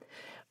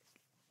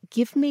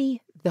give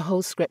me the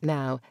whole script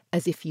now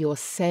as if you're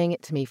saying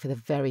it to me for the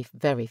very,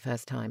 very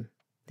first time.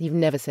 You've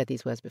never said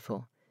these words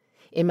before.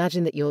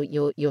 Imagine that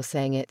you're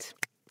saying it,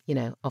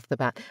 off the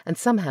bat, and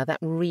somehow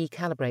that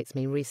recalibrates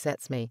me,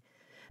 resets me.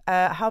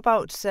 How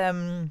about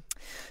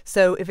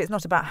so if it's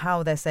not about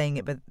how they're saying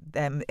it, but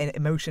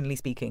emotionally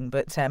speaking,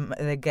 but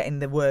they're getting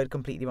the word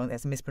completely wrong,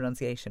 there's a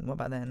mispronunciation, what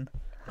about then?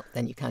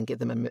 Then you can give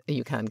them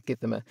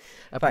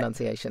a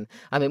pronunciation.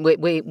 I mean,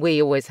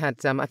 we always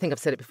had. I think I've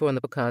said it before on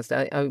the podcast.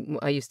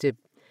 I used to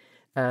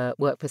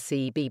work for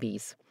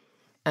CBeebies,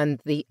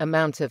 and the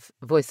amount of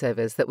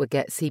voiceovers that would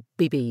get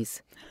CBeebies,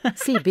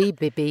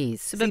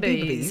 CBabies,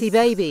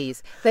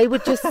 they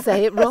would just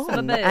say it wrong,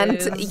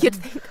 and you'd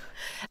think,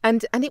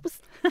 and it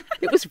was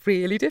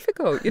really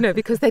difficult,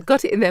 because they'd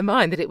got it in their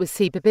mind that it was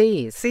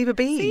CBeebies.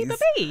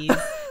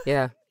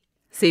 Yeah,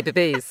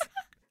 CBeebies.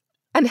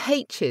 And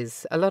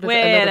H's. A lot of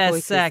Wait a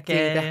voices second.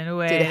 do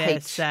the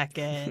H.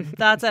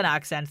 That's an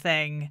accent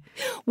thing.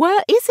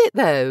 Where is it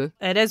though?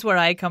 It is where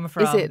I come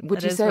from. Is it?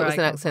 Would you say it was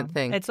an accent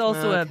thing? It's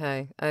also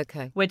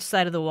okay. Which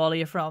side of the wall are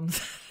you from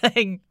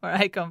thing where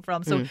I come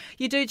from. So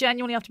you do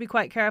genuinely have to be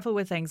quite careful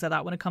with things like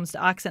that when it comes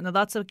to accent. Now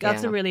that's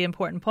a really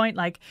important point.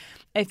 Like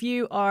if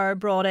you are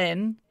brought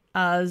in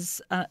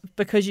as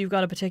because you've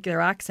got a particular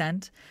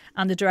accent,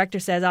 and the director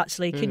says,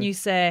 actually, can you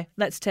say,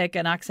 let's take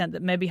an accent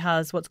that maybe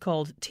has what's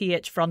called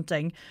th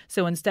fronting.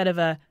 So instead of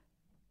a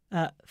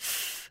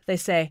f, they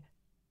say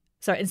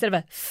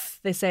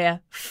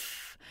a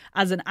f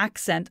as an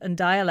accent and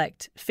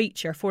dialect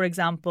feature. For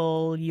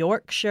example,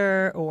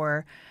 Yorkshire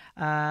or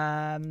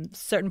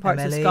certain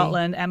parts of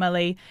Scotland,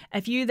 MLE.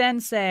 If you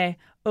then say,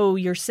 oh,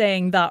 you're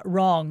saying that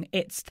wrong,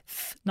 it's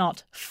th,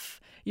 not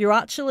f, you're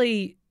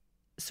actually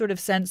sort of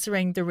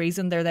censoring the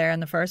reason they're there in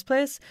the first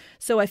place.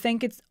 So I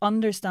think it's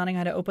understanding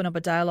how to open up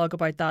a dialogue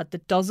about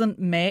that doesn't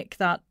make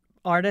that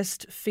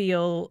artist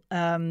feel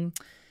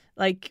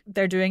like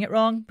they're doing it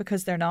wrong,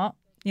 because they're not,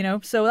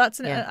 so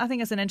that's I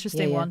think it's an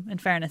interesting one, in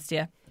fairness to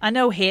you. I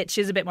know H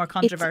is a bit more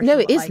controversial.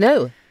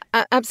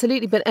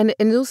 Absolutely. But and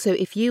also,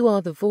 if you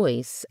are the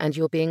voice and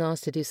you're being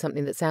asked to do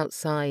something that's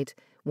outside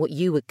what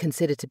you would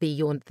consider to be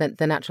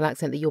the natural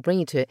accent that you're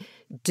bringing to it.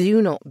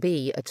 Do not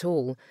be at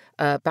all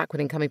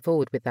backward in coming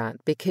forward with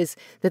that, because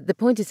the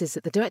point is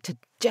that the director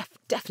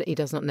definitely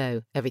does not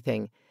know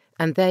everything,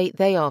 and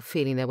they are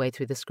feeling their way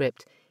through the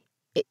script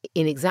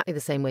in exactly the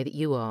same way that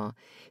you are.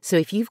 So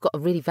if you've got a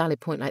really valid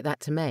point like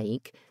that to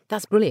make,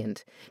 that's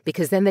brilliant,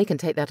 because then they can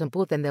take that on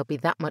board. Then they'll be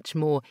that much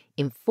more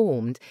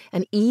informed.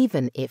 And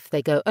even if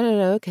they go, oh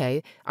no,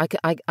 okay, I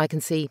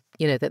can see,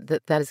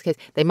 that is the case.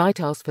 They might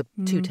ask for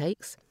 2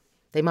 takes.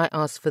 They might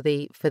ask for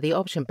the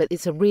option. But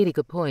it's a really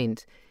good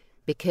point,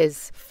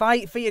 because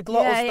fight for your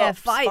glottal stops.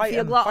 Fight for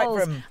your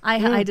glottals.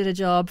 I did a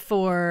job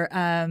for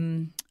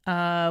I'm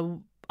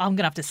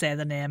gonna have to say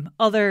the name.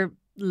 Other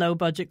low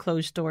budget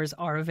clothes stores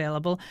are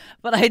available,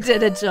 but I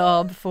did a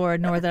job for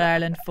Northern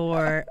Ireland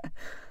for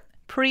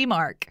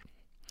Primark,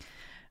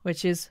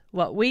 which is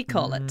what we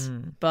call it,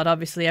 but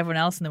obviously everyone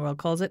else in the world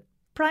calls it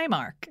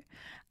Primark.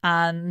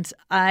 And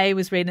I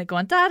was reading it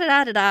going da da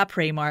da da da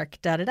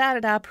Primark, da da da da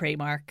da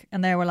Primark,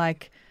 and they were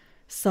like,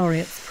 sorry,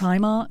 it's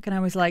Primark. And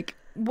I was like,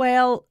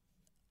 well,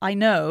 I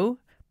know,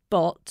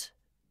 but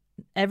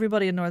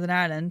everybody in Northern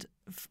Ireland,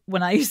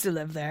 when I used to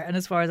live there, and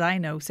as far as I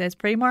know, says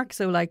Primark.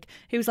 So like,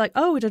 he was like,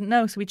 oh, we didn't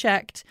know, so we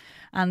checked,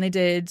 and they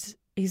did.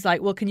 He's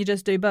like, well, can you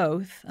just do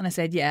both? And I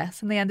said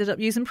yes, and they ended up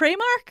using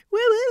Primark. Woo,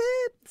 woo,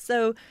 woo.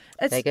 So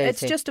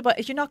it's just about,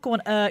 if you're not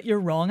going, you're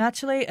wrong,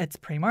 actually, it's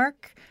Primark,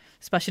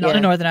 especially not in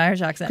a Northern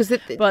Irish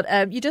accent.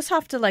 But you just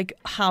have to like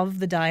have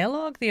the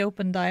dialogue, the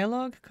open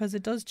dialogue, because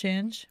it does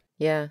change.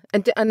 Yeah,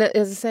 and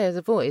as I say, as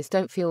a voice,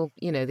 don't feel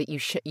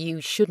that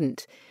you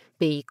shouldn't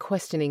be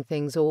questioning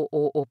things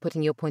or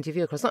putting your point of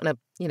view across, not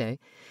in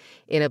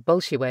a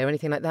bullshit way or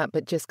anything like that,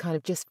 but just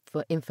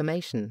for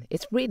information.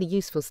 It's really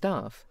useful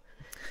stuff.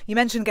 You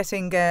mentioned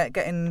getting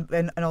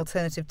an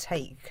alternative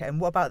take, and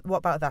what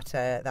about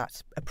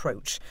that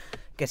approach,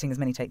 getting as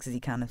many takes as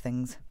you can of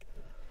things?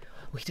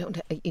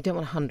 You don't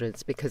want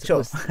hundreds, because of sure.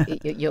 course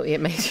it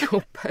makes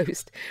your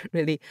post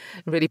really,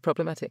 really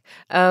problematic.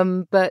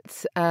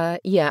 But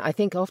I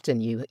think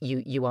often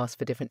you ask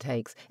for different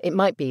takes. It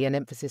might be an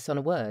emphasis on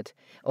a word,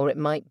 or it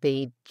might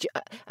be,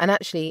 and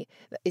actually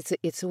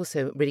it's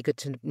also really good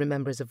to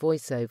remember as a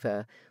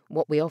voiceover.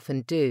 What we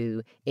often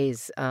do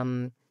is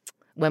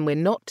when we're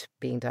not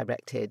being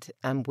directed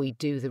and we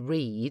do the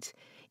read,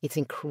 it's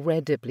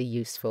incredibly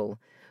useful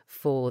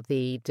for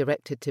the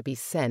director to be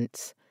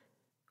sent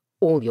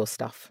all your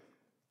stuff,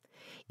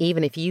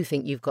 even if you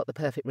think you've got the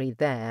perfect read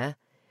there,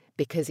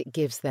 because it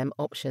gives them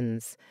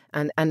options,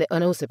 and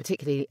also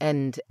particularly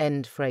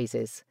end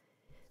phrases.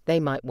 They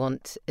might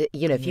want,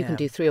 if you can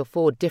do 3 or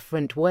 4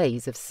 different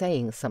ways of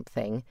saying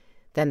something,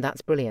 then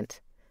that's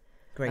brilliant.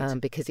 Great,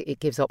 because it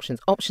gives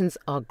options. Options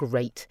are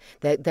great.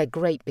 They're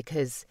great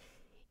because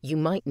you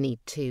might need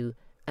to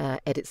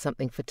edit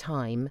something for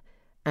time.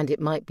 And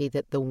it might be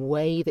that the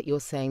way that you're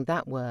saying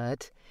that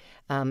word,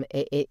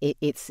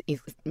 it's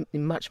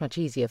much, much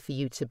easier for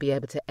you to be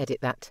able to edit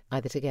that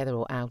either together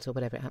or out or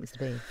whatever it happens to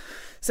be.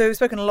 So we've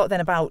spoken a lot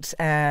then about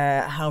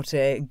how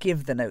to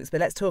give the notes, but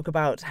let's talk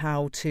about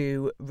how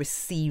to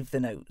receive the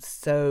notes.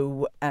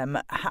 So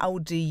how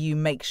do you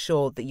make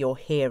sure that you're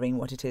hearing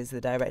what it is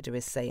the director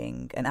is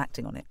saying and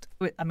acting on it?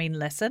 I mean,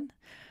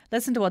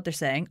 Listen to what they're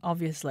saying,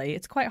 obviously.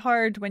 It's quite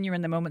hard when you're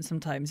in the moment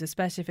sometimes,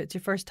 especially if it's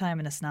your first time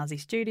in a snazzy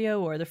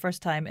studio or the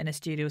first time in a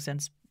studio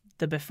since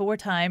the before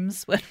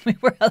times when we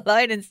were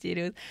allowed in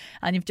studios,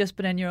 and you've just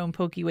been in your own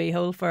pokey wee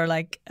hole for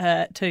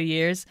 2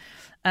 years.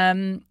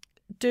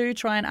 Do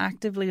try and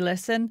actively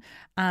listen.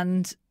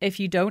 And if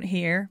you don't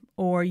hear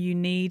or you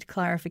need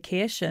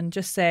clarification,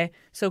 just say,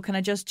 so can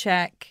I just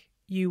check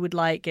you would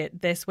like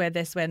it this way,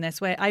 this way, and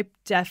this way? I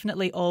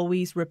definitely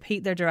always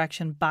repeat their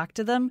direction back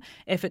to them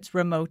if it's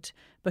remote,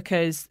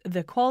 because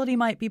the quality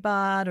might be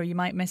bad or you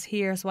might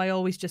mishear. So I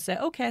always just say,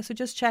 okay, so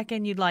just check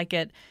in, you'd like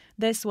it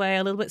this way,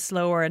 a little bit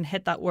slower, and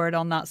hit that word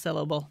on that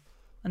syllable.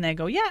 And they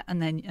go, yeah,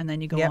 and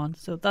then you go on.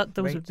 So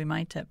those would be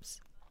my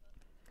tips.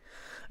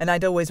 And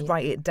I'd always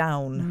write it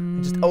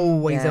down. Just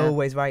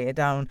always write it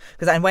down.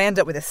 Because I end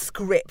up with a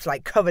script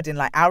covered in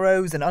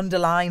arrows and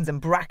underlines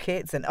and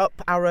brackets and up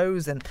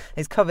arrows, and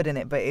it's covered in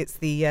it. But it's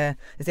the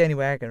only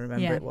way I can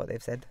remember it, what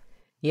they've said.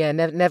 Yeah,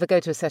 never go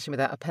to a session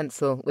without a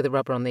pencil with a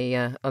rubber on the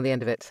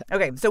end of it.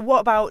 Okay, so what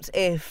about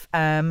if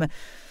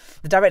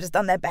the director's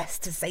done their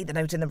best to say the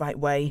note in the right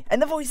way,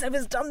 and the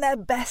voiceover's done their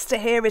best to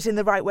hear it in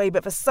the right way,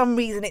 but for some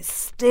reason it's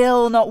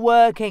still not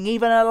working?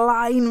 Even a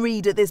line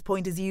read at this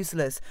point is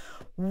useless.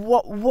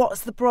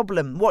 What's the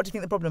problem? What do you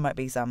think the problem might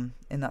be, Sam,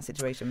 in that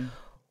situation?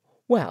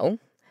 Well,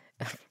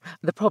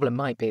 the problem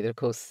might be that, of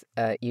course,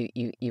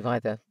 you've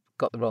either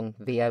got the wrong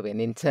VO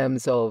in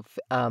terms of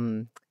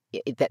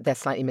they're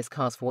slightly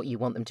miscast for what you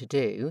want them to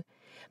do.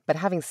 But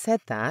having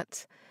said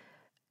that,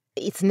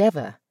 it's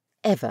never,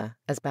 ever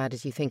as bad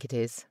as you think it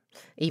is,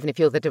 even if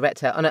you're the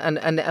director. And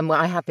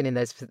I have been in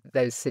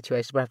those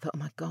situations where I thought, oh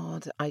my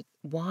God,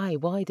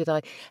 why did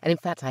I? And in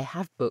fact, I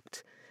have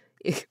booked,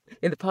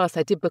 in the past,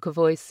 I did book a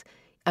voice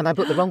and I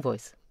booked the wrong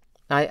voice.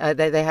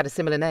 They had a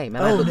similar name,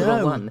 and I got the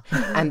wrong one.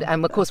 And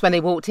of course, when they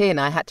walked in,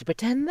 I had to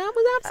pretend that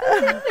was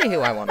absolutely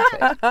who I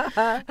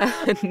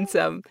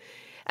wanted.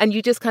 And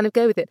you just kind of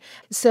go with it.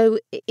 So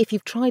if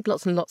you've tried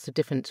lots and lots of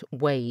different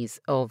ways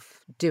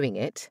of doing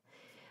it,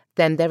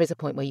 then there is a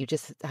point where you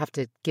just have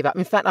to give up.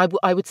 In fact,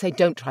 I would say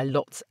don't try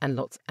lots and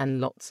lots and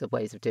lots of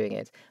ways of doing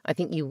it. I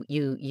think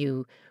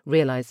you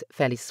realise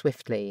fairly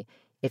swiftly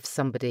if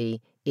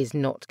somebody is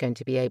not going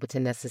to be able to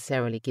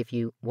necessarily give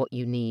you what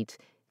you need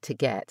to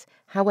get.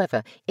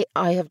 However,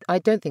 I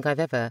don't think I've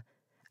ever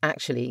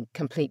actually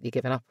completely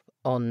given up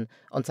on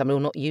someone or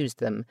not used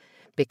them,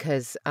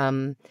 because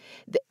as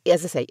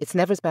I say, it's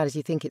never as bad as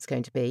you think it's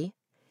going to be.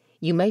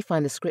 You may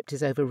find the script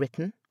is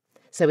overwritten,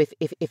 so if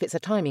it's a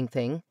timing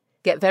thing,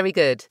 get very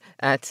good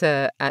at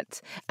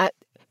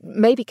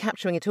maybe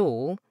capturing it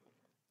all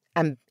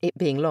and it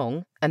being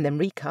long, and then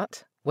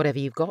recut whatever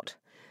you've got.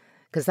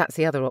 Because that's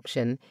the other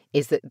option,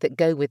 is that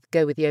go with the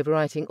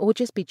overwriting, or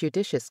just be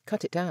judicious,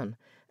 cut it down,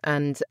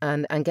 and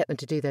get them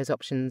to do those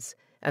options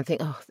and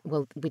think, oh,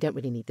 well, we don't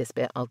really need this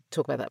bit. I'll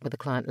talk about that with the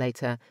client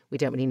later. We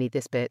don't really need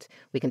this bit.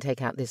 We can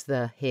take out this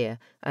the here,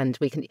 and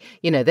we can,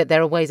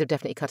 there are ways of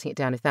definitely cutting it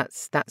down if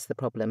that's the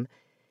problem.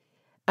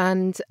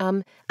 And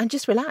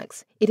just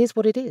relax. It is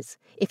what it is.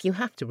 If you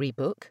have to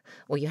rebook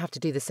or you have to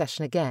do the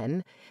session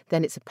again,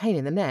 then it's a pain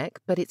in the neck,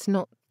 but it's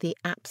not the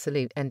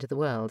absolute end of the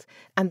world.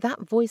 And that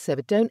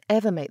voiceover, don't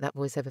ever make that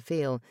voiceover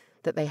feel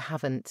that they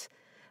haven't,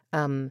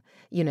 that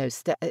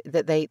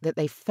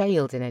they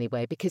failed in any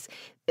way, because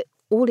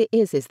all it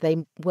is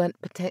they weren't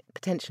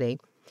potentially,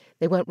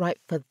 they weren't right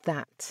for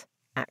that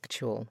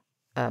actual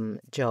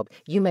job.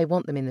 You may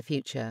want them in the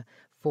future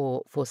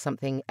for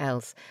something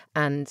else,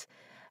 and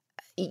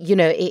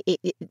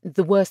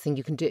the worst thing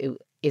you can do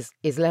is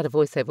let a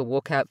voiceover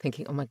walk out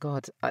thinking, oh my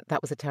God,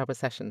 that was a terrible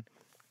session.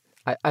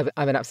 I'm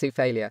an absolute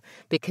failure,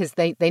 because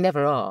they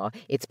never are.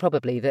 It's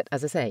probably that,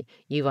 as I say,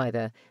 you've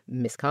either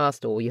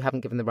miscast, or you haven't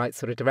given the right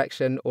sort of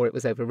direction, or it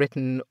was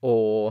overwritten,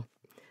 or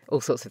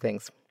all sorts of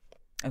things.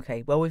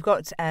 Okay, well, we've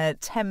got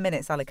 10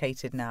 minutes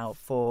allocated now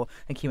for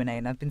a Q&A,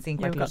 and I've been seeing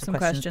quite a lot of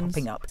questions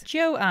popping up.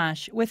 Joe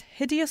Ash, with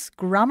hideous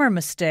grammar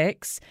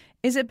mistakes,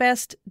 is it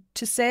best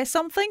to say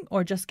something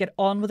or just get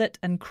on with it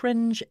and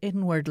cringe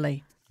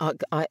inwardly?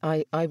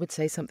 I would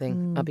say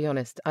something, I'll be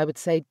honest. I would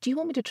say, do you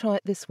want me to try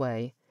it this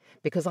way?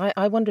 Because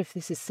I wonder if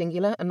this is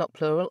singular and not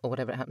plural, or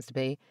whatever it happens to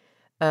be,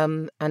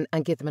 and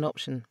give them an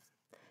option.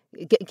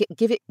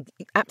 Give it,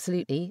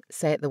 absolutely,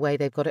 say it the way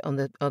they've got it on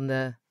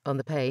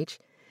the page,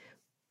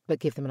 but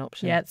give them an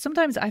option. Yeah,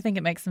 sometimes I think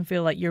it makes them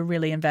feel like you're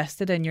really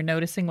invested and you're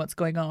noticing what's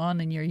going on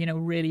and you're,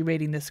 really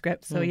reading the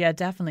script. So yeah,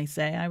 definitely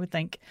say, I would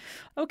think.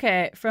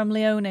 Okay, from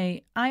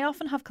Leonie, I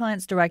often have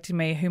clients directing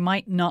me who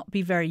might not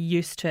be very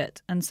used to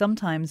it, and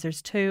sometimes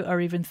there's 2 or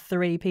even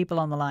 3 people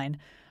on the line.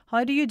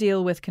 How do you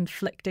deal with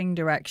conflicting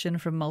direction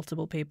from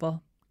multiple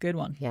people? Good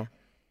one. Yeah.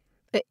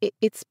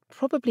 It's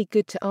probably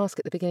good to ask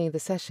at the beginning of the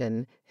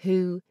session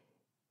who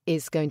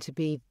is going to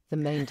be the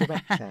main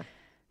director.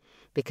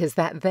 Because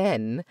that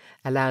then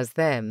allows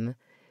them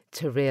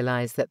to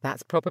realise that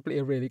that's probably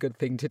a really good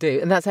thing to do.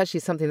 And that's actually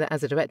something that,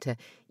 as a director,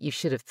 you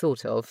should have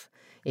thought of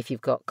if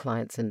you've got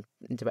clients and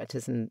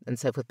directors and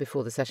so forth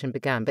before the session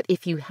began. But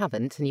if you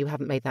haven't, and you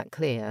haven't made that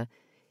clear,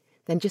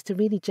 then just a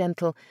really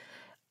gentle,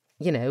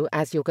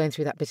 as you're going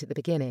through that bit at the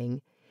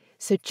beginning.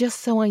 So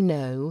just so I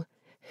know,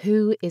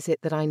 who is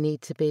it that I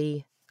need to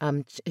be,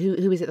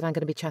 who is it that I'm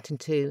going to be chatting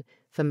to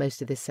for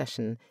most of this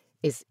session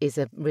is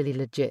a really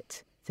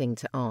legit thing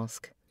to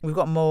ask. We've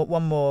got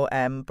one more.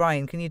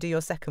 Brian, can you do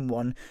your second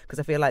one? Because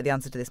I feel like the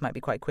answer to this might be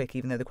quite quick,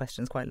 even though the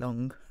question's quite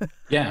long.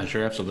 Yeah,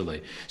 sure,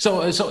 absolutely.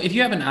 So if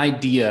you have an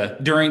idea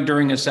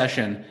during a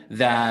session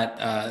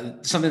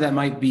that something that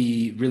might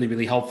be really,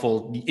 really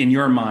helpful in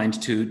your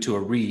mind to a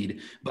read,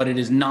 but it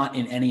is not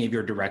in any of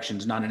your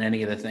directions, not in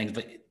any of the things,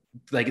 but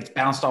like it's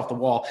bounced off the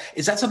wall,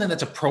 is that something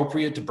that's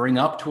appropriate to bring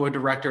up to a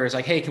director? It's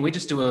like, hey, can we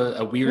just do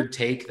a weird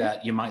take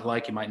that you might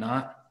like, you might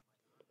not?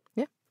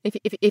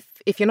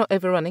 If you're not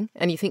overrunning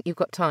and you think you've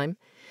got time,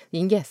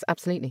 then yes,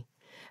 absolutely.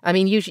 I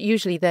mean,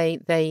 usually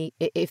they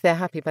if they're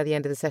happy by the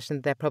end of the session,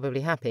 they're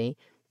probably happy.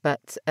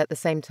 But at the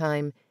same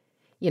time,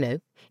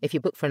 if you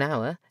book for an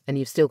hour and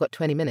you've still got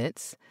 20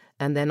 minutes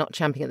and they're not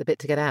champing at the bit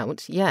to get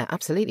out, yeah,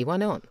 absolutely, why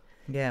not?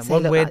 Yeah, say,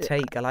 one weird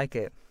take, I like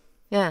it.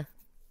 Yeah,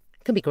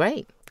 can be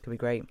great. Could be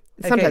great.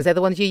 Sometimes they're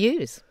the ones you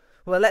use.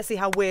 Well, let's see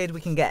how weird we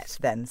can get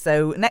then.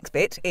 So next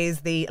bit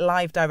is the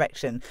live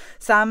direction.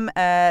 Sam,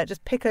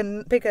 just pick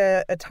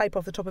a type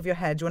off the top of your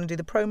head. Do you want to do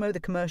the promo, the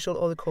commercial,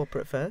 or the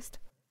corporate first?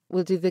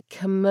 We'll do the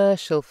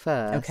commercial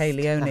first. Okay,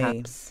 Leonie.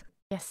 Perhaps.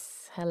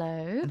 Yes,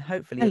 hello. And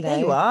hopefully there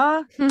you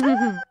are.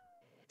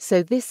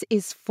 So this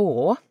is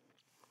for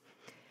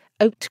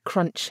Oat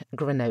Crunch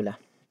Granola.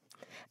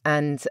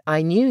 And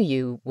I knew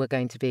you were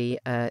going to be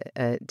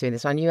doing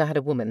this. I knew I had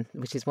a woman,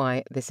 which is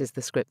why this is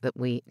the script that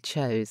we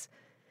chose.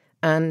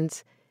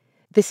 And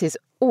this is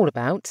all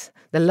about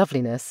the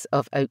loveliness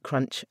of Oat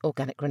Crunch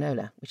organic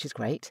granola, which is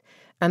great,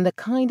 and the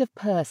kind of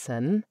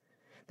person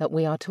that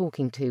we are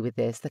talking to with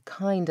this, the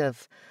kind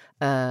of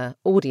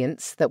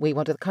audience that we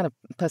want, the kind of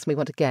person we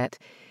want to get,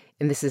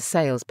 and this is a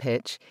sales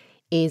pitch,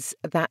 is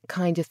that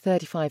kind of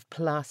 35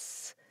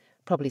 plus,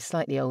 probably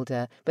slightly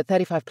older, but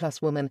 35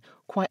 plus woman,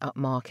 quite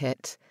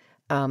upmarket.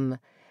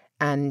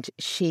 And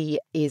she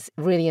is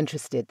really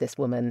interested, this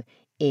woman,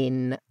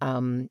 in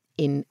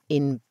being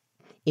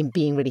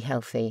really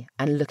healthy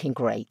and looking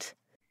great.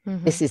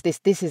 Mm-hmm. This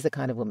is the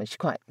kind of woman. She's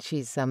quite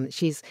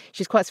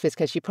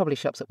sophisticated. She probably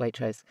shops at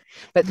Waitrose,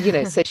 but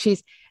so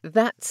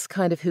that's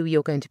kind of who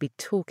you're going to be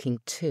talking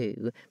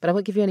to. But I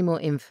won't give you any more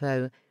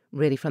info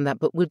really from that.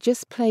 But we'll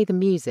just play the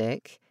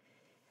music,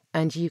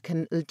 and you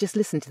can just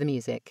listen to the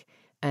music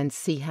and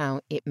see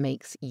how it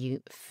makes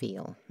you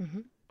feel. Mm-hmm.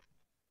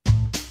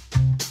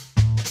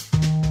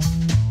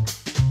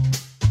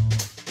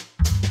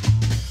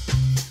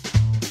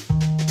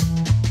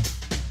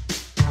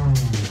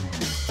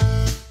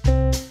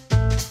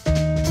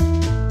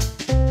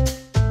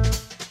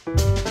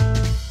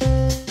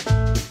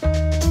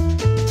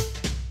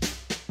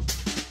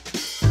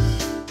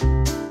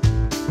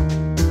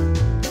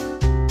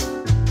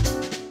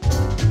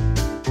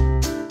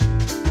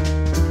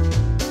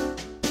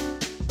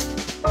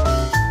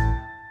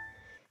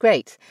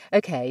 Great.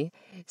 Okay.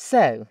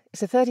 So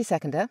it's a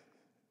 30-seconder.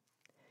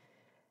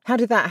 How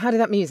did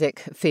that music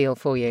feel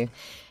for you?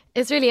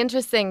 It's really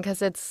interesting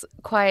because it's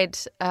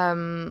quite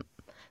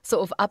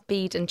sort of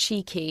upbeat and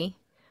cheeky,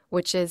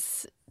 which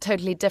is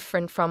totally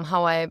different from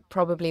how I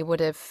probably would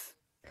have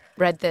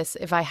read this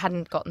if I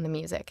hadn't gotten the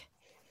music.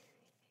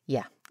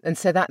 Yeah. And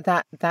so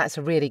that's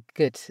a really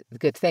good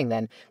thing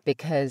then,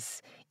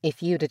 because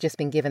if you'd have just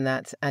been given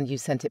that and you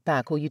sent it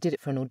back, or you did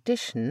it for an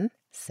audition,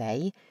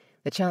 say,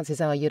 the chances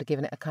are you'd have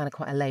given it a kind of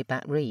quite a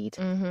laid-back read,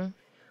 mm-hmm.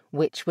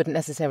 which wouldn't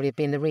necessarily have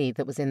been the read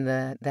that was in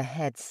the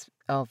heads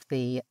of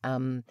the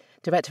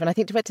director. And I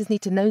think directors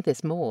need to know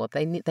this more.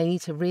 They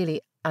need to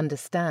really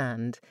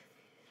understand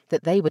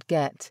that they would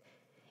get,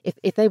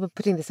 if they were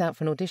putting this out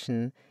for an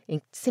audition,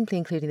 simply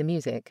including the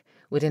music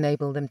would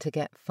enable them to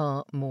get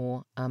far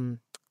more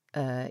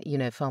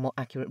far more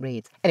accurate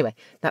reads. Anyway,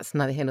 that's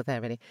neither here nor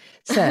there, really.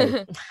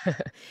 So,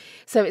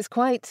 so it's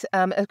quite.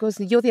 Of course,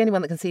 you're the only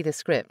one that can see this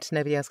script.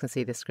 Nobody else can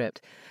see this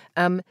script.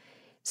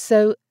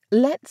 So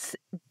let's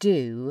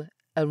do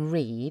a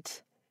read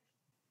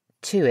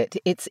to it.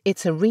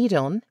 It's a read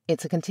on.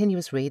 It's a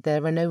continuous read.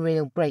 There are no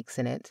real breaks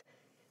in it,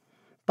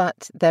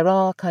 but there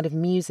are kind of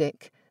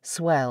music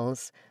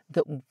swells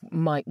that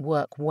might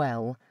work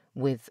well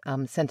with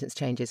sentence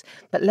changes.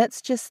 But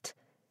let's just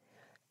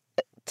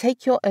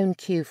take your own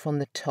cue from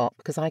the top,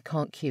 because I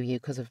can't cue you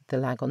because of the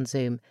lag on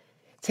Zoom.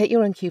 Take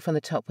your own cue from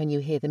the top when you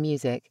hear the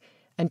music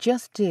and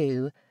just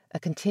do a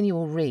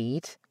continual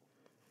read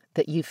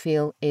that you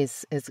feel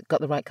has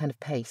got the right kind of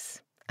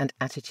pace and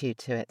attitude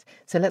to it.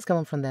 So let's go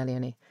on from there,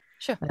 Leonie.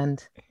 Sure.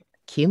 And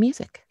cue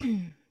music.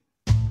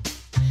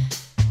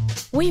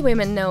 We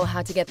women know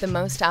how to get the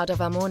most out of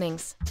our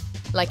mornings,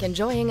 like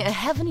enjoying a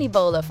heavenly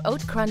bowl of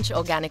Oat Crunch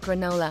organic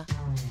granola.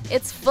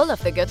 It's full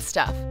of the good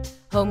stuff.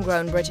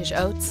 Homegrown British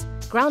oats,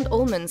 ground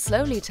almonds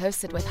slowly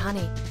toasted with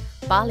honey,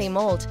 barley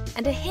malt,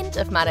 and a hint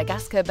of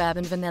Madagascar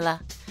bourbon vanilla.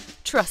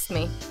 Trust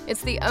me,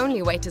 it's the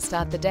only way to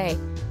start the day.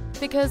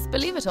 Because,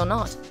 believe it or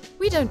not,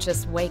 we don't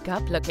just wake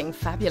up looking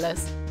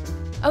fabulous.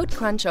 Oat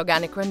Crunch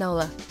organic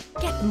granola.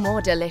 Get more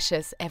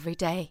delicious every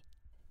day.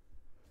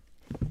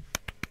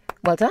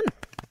 Well done.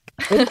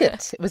 Really good.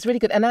 It was really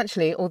good. And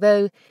actually,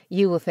 although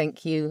you will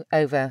think you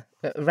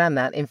overran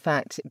that, in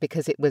fact,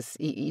 because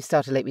you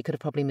started late, we could have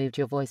probably moved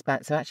your voice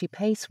back. So actually,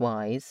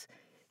 pace-wise,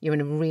 you're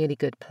in a really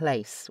good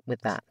place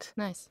with that.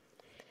 Nice.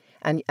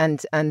 And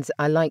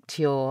I liked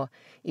the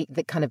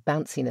kind of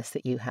bounciness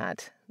that you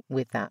had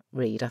with that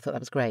read. I thought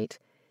that was great.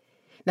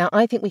 Now,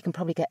 I think we can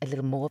probably get a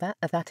little more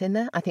of that in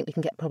there. I think we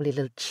can get probably a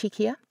little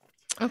cheekier.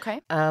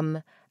 Okay.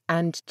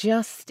 And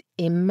just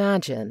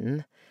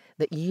imagine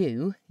that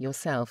you,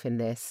 yourself in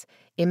this,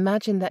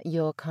 imagine that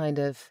you're kind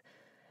of,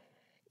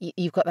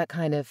 you've got that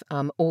kind of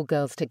all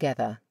girls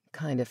together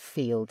kind of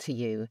feel to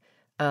you,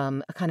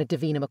 a kind of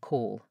Davina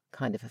McCall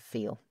kind of a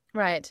feel.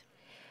 Right.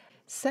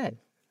 So,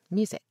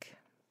 music.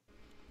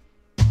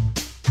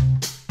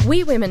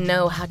 We women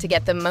know how to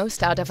get the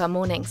most out of our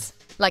mornings,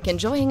 like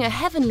enjoying a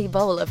heavenly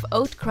bowl of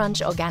Oat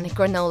Crunch organic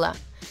granola.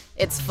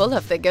 It's full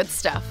of the good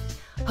stuff.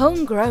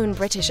 Homegrown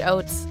British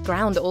oats,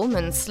 ground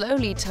almonds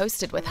slowly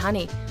toasted with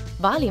honey,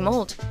 barley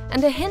malt,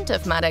 and a hint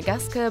of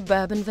Madagascar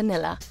bourbon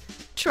vanilla.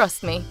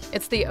 Trust me,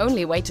 it's the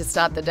only way to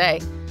start the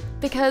day.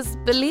 Because,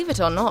 believe it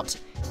or not,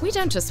 we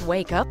don't just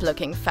wake up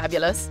looking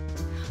fabulous.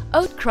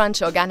 Oat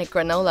Crunch organic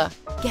granola.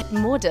 Get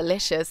more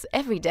delicious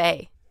every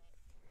day.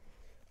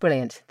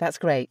 Brilliant. That's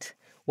great.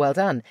 Well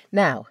done.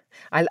 Now,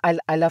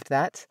 I loved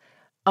that.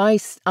 I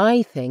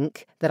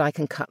think that I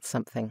can cut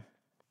something.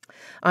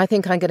 I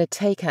think I'm going to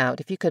take out,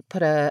 if you could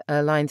put a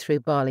line through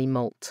barley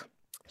malt.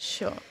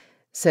 Sure.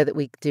 So that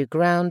we do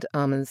ground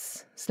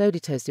almonds, slowly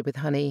toasted with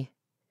honey,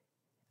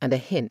 and a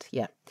hint,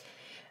 yeah.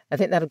 I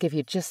think that'll give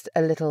you just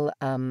a little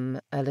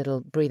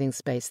breathing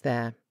space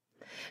there.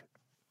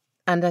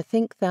 And I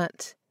think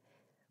that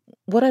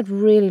what I'd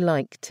really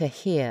like to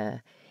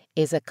hear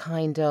is a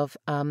kind of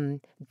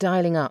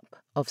dialing up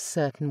of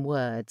certain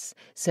words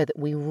so that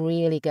we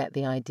really get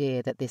the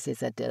idea that this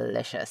is a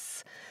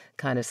delicious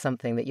kind of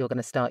something that you're going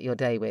to start your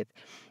day with.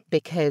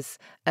 Because,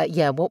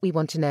 what we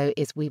want to know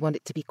is we want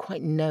it to be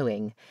quite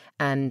knowing.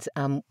 And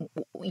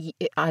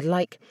I'd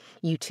like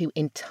you to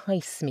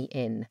entice me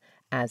in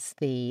as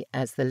the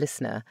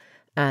listener.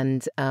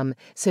 And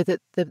so that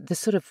the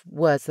sort of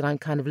words that I'm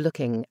kind of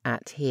looking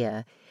at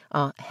here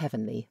are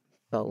heavenly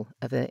bowl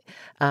of it,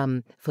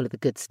 full of the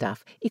good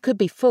stuff. It could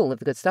be full of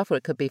the good stuff or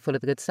it could be full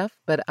of the good stuff,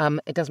 but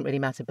it doesn't really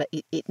matter. But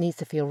it needs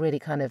to feel really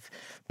kind of,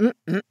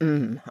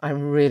 I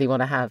really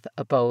want to have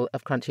a bowl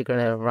of crunchy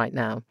granola right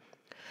now.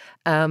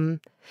 And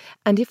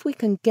if we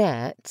can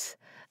get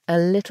a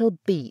little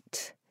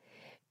beat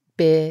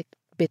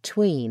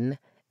between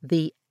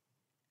the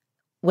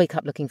wake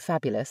up looking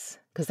fabulous,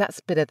 because that's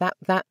a bit of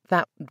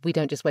that we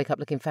don't just wake up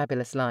looking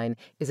fabulous line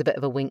is a bit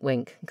of a wink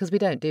wink, because we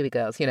don't, do we,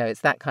 girls? You know,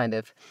 it's that kind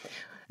of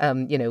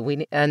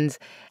we and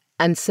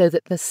so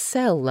that the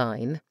sell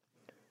line,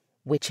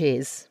 which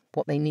is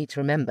what they need to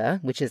remember,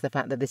 which is the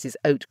fact that this is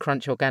oat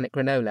crunch organic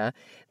granola,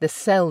 the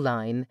sell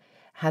line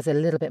has a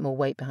little bit more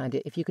weight behind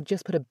it. If you could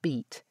just put a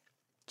beat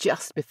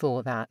just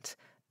before that,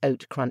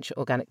 oat crunch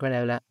organic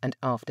granola, and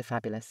after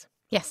fabulous.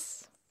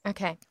 Yes.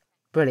 Okay.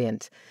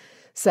 Brilliant.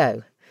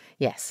 So,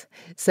 yes.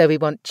 So we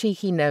want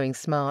cheeky, knowing,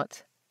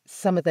 smart,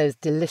 some of those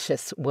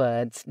delicious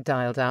words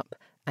dialed up,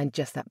 and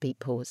just that beat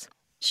pause.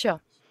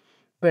 Sure.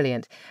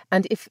 Brilliant.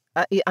 And if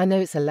I know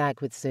it's a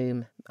lag with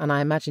Zoom, and I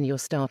imagine you're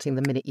starting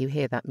the minute you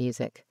hear that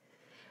music.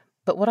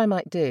 But what I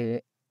might do,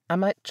 I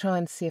might try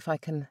and see if I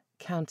can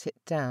count it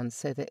down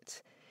so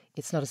that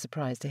it's not a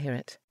surprise to hear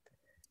it.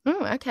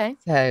 Okay.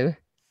 So,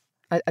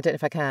 I don't know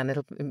if I can.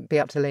 It'll be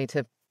up to Lee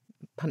to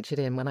punch it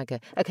in when I go.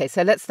 Okay,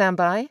 so let's stand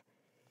by.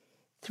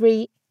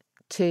 3,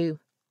 2,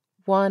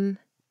 1,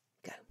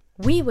 go.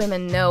 We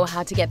women know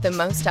how to get the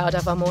most out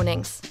of our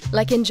mornings,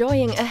 like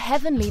enjoying a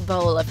heavenly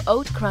bowl of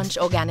oat crunch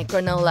organic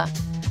granola.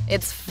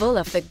 It's full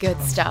of the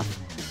good stuff.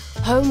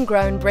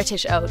 Homegrown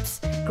British oats,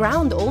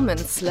 ground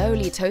almonds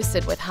slowly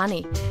toasted with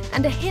honey,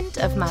 and a hint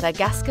of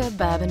Madagascar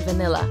bourbon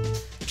vanilla.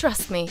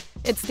 Trust me,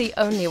 it's the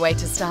only way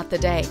to start the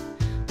day.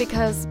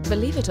 Because,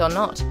 believe it or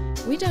not,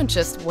 we don't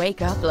just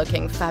wake up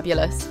looking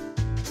fabulous.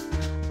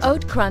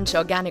 Oat Crunch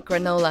Organic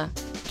Granola.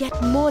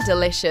 Get more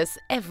delicious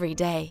every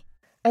day.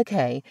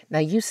 Okay, now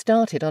you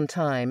started on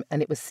time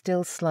and it was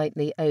still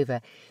slightly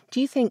over.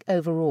 Do you think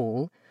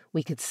overall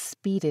we could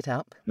speed it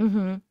up?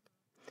 Mm-hmm.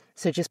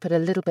 So just put a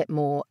little bit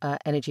more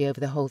energy over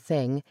the whole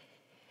thing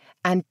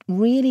and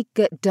really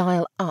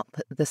dial up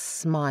the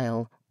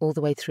smile all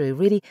the way through.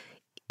 Really,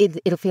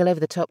 it'll feel over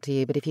the top to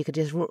you, but if you could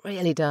just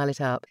really dial it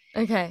up.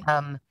 Okay.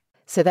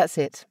 So that's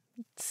it.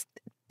 It's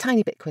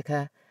tiny bit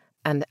quicker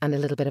and a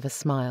little bit of a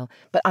smile.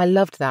 But I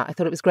loved that. I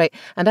thought it was great.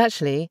 And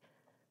actually,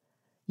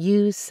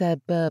 you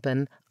said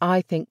bourbon.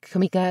 I think,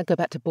 can we go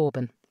back to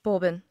bourbon?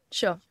 Bourbon,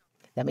 sure.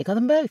 Then we got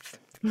them both.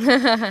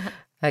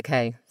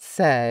 Okay,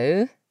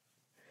 so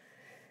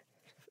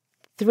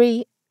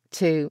 3,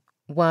 2,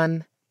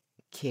 1,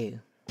 cue.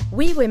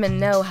 We women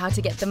know how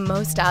to get the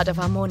most out of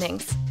our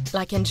mornings,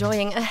 like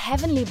enjoying a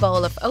heavenly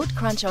bowl of Oat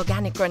Crunch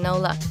organic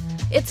granola.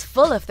 It's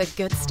full of the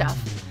good stuff.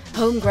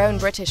 Homegrown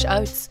British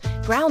oats,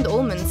 ground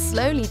almonds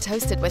slowly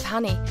toasted with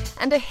honey,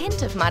 and a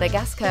hint of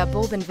Madagascar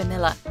bourbon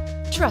vanilla.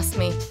 Trust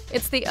me,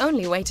 it's the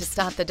only way to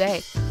start the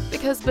day.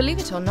 Because believe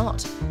it or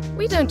not,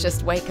 we don't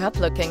just wake up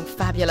looking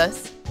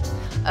fabulous.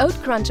 Oat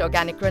Crunch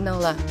organic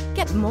granola.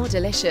 Get more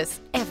delicious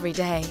every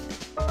day.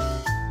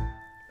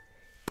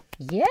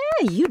 Yeah,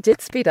 you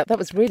did speed up. That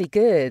was really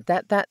good.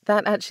 That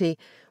actually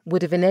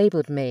would have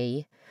enabled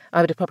me. I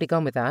would have probably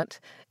gone with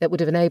that. It would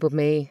have enabled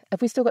me.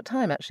 Have we still got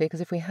time, actually?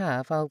 Because if we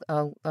have,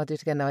 I'll do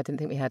it again. No, I didn't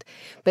think we had.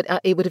 But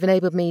it would have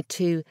enabled me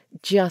to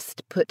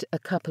just put a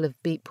couple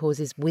of beat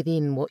pauses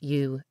within what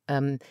you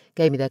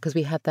gave me there, because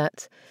we had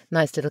that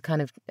nice little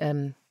kind of,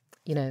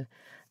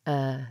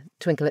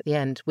 twinkle at the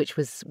end, which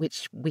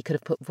we could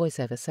have put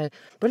voiceover. So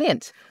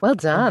brilliant. Well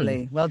done.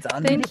 Lovely. Well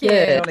done. Thank you.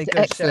 Really good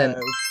Excellent.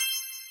 show.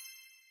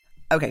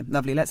 Okay,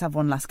 lovely. Let's have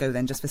one last go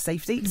then, just for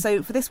safety.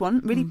 So for this one,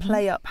 really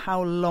play up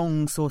how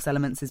long Source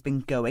Elements has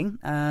been going.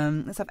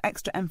 Let's have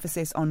extra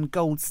emphasis on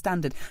gold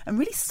standard and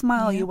really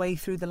smile your way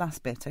through the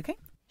last bit, okay?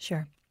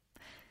 Sure.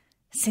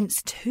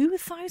 Since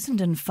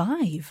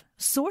 2005,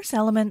 Source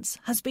Elements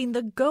has been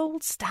the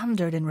gold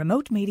standard in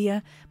remote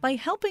media by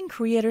helping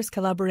creators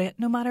collaborate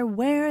no matter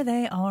where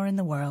they are in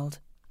the world.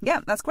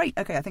 Yeah, that's great.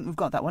 Okay, I think we've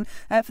got that one.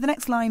 For the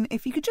next line,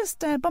 if you could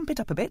just bump it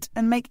up a bit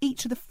and make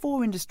each of the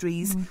 4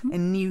 industries a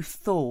new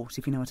thought,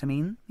 if you know what I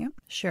mean. Yeah.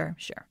 Sure.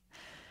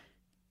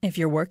 If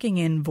you're working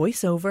in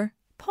voiceover,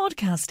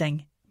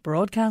 podcasting,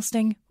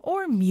 broadcasting,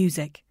 or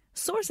music,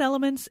 Source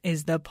Elements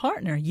is the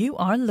partner you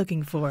are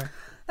looking for.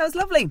 That was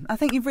lovely. I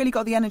think you've really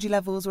got the energy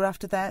levels we're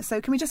after there.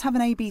 So can we just have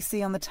an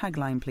ABC on the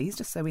tagline, please,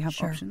 just so we have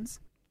options?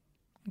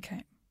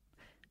 Okay.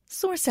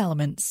 Source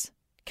Elements.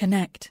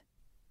 Connect.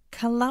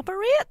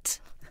 Collaborate.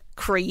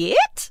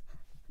 Create.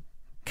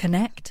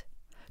 Connect.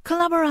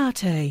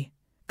 Collaborate.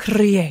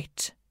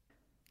 Create.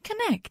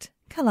 Connect,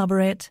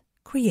 collaborate,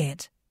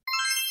 create.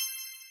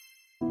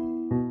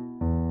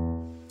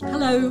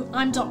 Hello,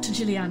 I'm Dr.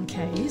 Gillian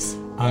Kays.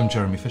 I'm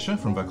Jeremy Fisher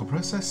from Vocal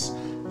Process,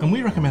 and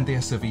we recommend the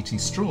SOVT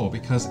straw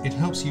because it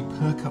helps you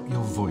perk up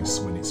your voice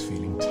when it's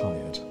feeling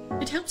tired.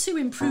 It helps you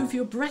improve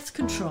your breath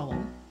control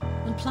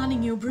and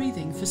planning your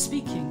breathing for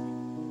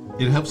speaking.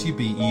 It helps you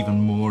be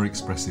even more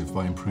expressive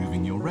by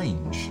improving your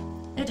range.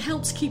 It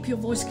helps keep your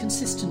voice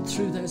consistent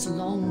through those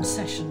long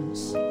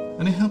sessions.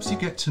 And it helps you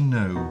get to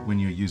know when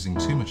you're using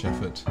too much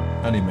effort,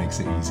 and it makes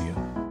it easier.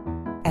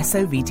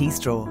 SOVT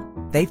Straw.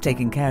 They've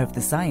taken care of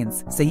the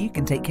science so you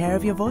can take care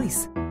of your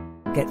voice.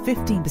 Get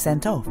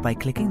 15% off by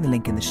clicking the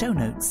link in the show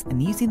notes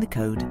and using the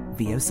code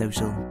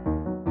VOSocial.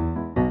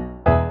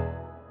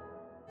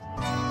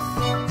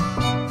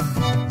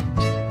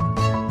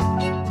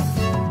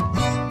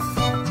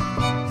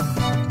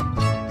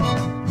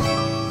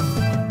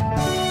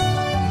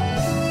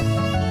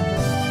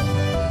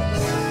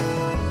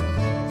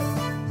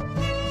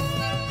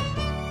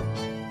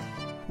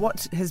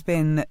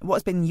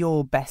 What's been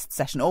your best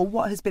session, or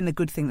what has been the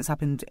good thing that's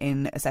happened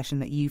in a session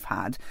that you've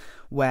had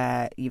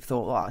where you've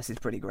thought, oh, this is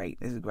pretty great,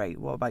 this is great?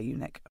 What about you,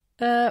 Nick?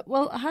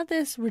 Well, I had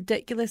this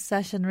ridiculous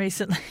session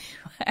recently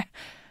where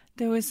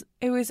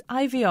it was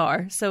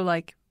IVR, so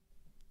like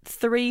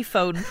 3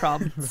 phone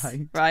prompts,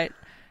 right?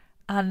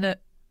 And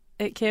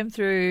it came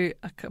through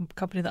a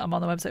company that I'm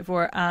on the website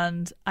for,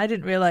 and I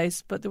didn't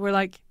realise, but there were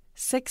like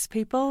 6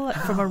 people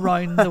from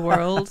around the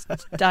world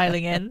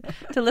dialing in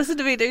to listen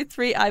to me do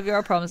 3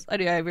 IVR prompts. I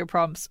do IVR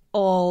prompts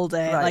all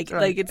day. Like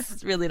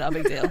it's really not a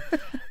big deal.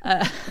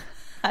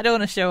 I don't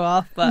want to show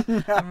off, but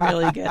I'm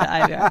really good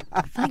at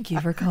IVR. Thank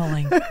you for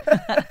calling.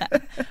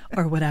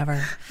 Or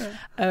whatever.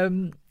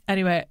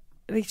 Anyway,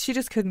 she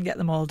just couldn't get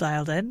them all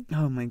dialed in.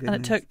 Oh my goodness.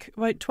 And it took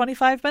about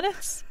 25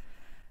 minutes.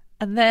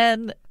 And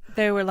then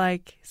they were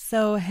like,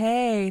 so,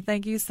 hey,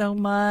 thank you so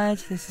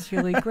much. This is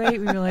really great.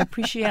 We really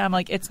appreciate it. I'm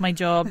like, it's my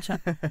job.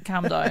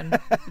 Calm down.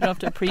 You don't have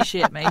to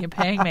appreciate me. You're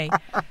paying me.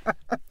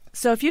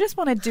 So if you just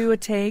want to do a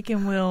take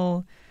and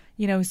we'll,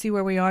 see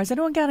where we are. Has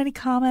anyone got any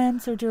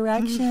comments or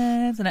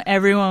directions? And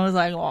everyone was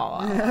like,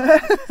 oh,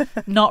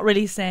 not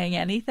really saying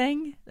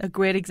anything. A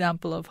great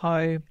example of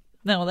how,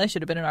 no, they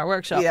should have been in our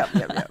workshop. Yep.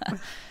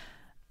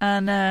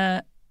 And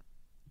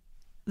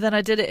then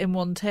I did it in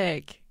one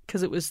take,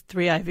 because it was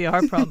 3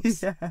 IVR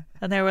prompts. Yeah.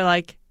 And they were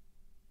like,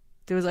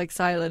 there was like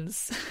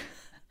silence.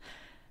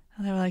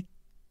 And they were like,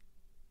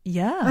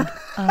 yeah.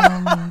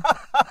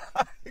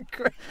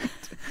 Great.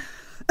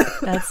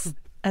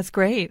 That's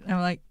great. And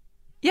I'm like,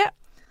 yeah.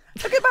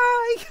 Okay,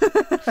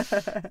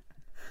 bye.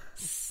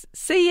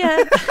 See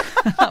ya.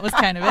 That was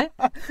kind of it.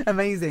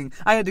 Amazing.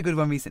 I had a good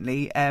one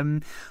recently,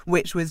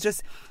 which was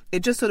just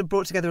sort of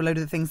brought together a load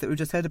of the things that we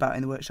just heard about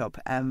in the workshop,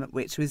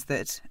 which was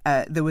that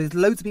there was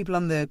loads of people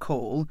on the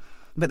call,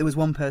 but there was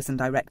one person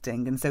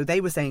directing, and so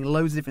they were saying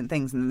loads of different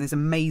things, and this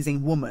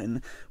amazing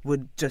woman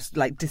would just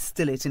like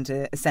distill it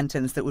into a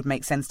sentence that would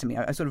make sense to me.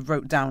 I sort of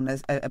wrote down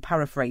a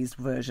paraphrased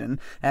version.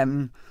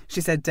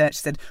 She said,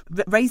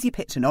 raise your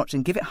pitch a notch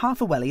and give it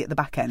half a welly at the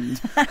back end.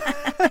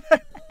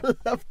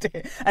 Loved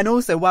it. And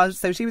also,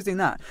 so she was doing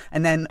that,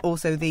 and then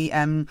also the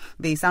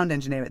sound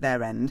engineer at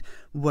their end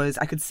was,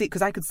 I could see,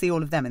 because I could see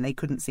all of them and they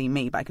couldn't see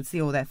me, but I could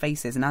see all their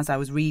faces, and as I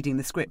was reading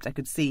the script I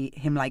could see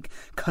him like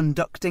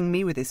conducting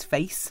me with his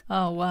face.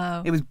 Oh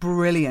wow. It was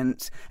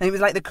brilliant, and it was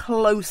like the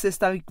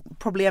closest I'm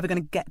probably ever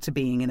going to get to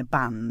being in a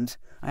band.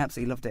 I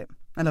absolutely loved it.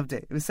 I loved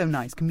it. It was so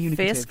nice,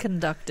 communicative. Face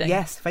conducting.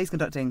 Yes, face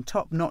conducting,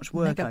 top-notch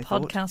work. Make a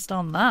podcast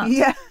on that.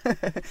 Yeah.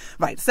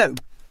 Right, so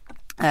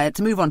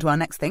to move on to our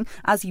next thing,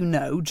 as you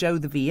know, Joe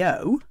the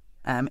VO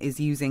is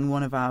using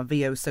one of our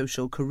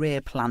VOSocial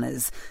career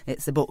planners.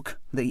 It's a book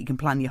that you can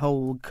plan your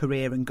whole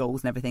career and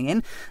goals and everything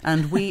in,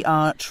 and we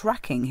are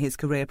tracking his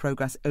career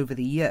progress over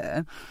the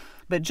year.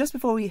 But just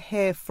before we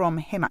hear from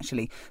him,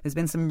 actually, there's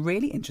been some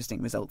really interesting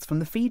results from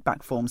the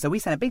feedback form. So we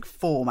sent a big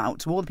form out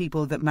to all the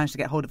people that managed to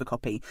get hold of a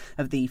copy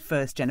of the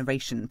first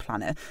generation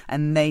planner,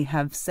 and they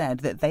have said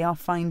that they are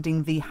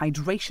finding the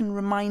hydration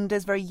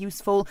reminders very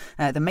useful,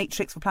 the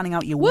matrix for planning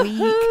out your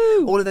week,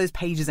 all of those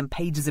pages and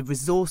pages of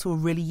resource were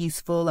really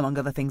useful, among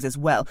other things as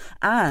well.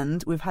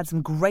 And we've had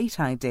some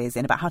great ideas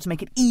in about how to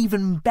make it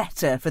even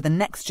better for the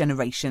next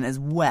generation as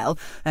well.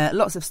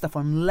 Lots of stuff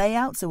on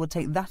layout, so we'll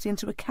take that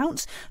into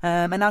account.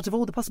 And out of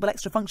all the possible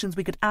extra functions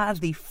we could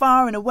add, the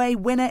far and away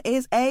winner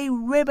is a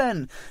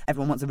ribbon.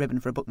 Everyone wants a ribbon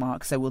for a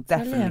bookmark, so we'll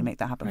definitely make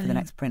that happen for the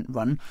next print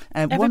run.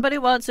 Everybody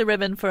wants a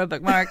ribbon for a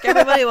bookmark.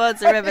 Everybody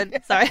wants a ribbon.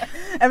 Sorry.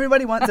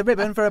 Everybody wants a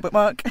ribbon for a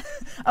bookmark.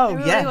 Oh,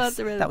 Everybody yes. wants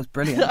a ribbon. That was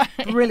brilliant.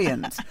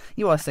 Brilliant.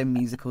 You are so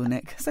musical,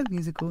 Nick. So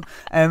musical.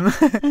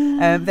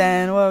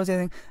 Then what was the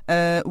other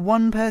thing?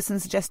 One person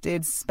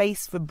suggested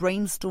space for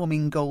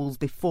brainstorming goals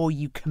before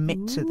you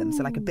commit to them.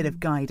 So like a bit of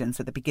guidance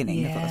at the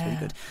beginning. I thought that was really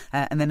good.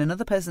 And then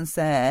another person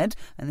said,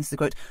 and this is a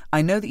quote,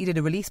 I know that you did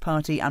a release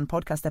party and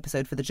podcast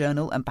episode for the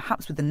journal, and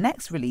perhaps with the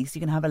next release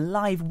you can have a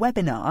live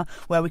webinar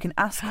where we can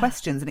ask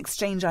questions and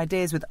exchange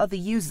ideas with other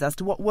users as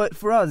to what worked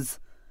for us.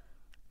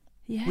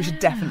 Yeah. We should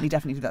definitely do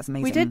that. That's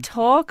amazing. We did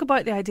talk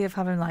about the idea of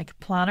having like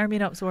planner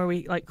meetups where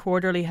we like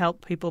quarterly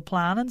help people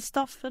plan and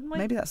stuff, didn't we?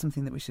 Maybe that's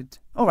something that we should...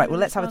 All right, well,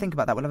 let's have a think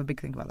about that. We'll have a big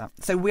think about that.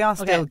 So we are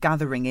still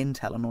gathering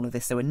intel on all of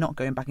this, so we're not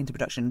going back into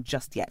production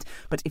just yet.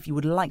 But if you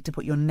would like to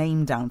put your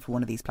name down for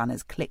one of these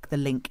planners, click the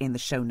link in the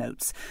show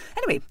notes.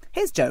 Anyway,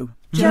 here's Joe.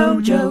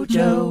 Joe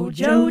the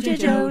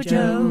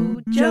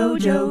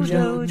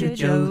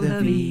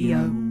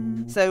VO.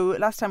 So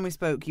last time we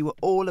spoke, you were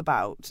all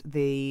about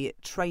the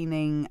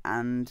training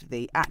and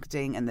the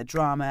acting and the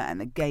drama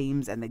and the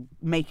games and the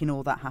making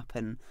all that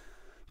happen.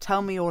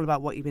 Tell me all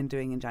about what you've been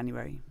doing in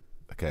January.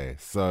 Okay,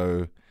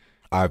 so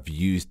I've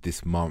used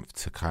this month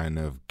to kind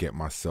of get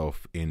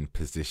myself in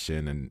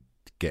position and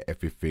get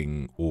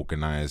everything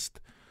organised.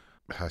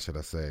 How should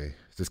I say?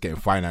 Just getting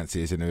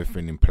finances and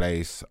everything in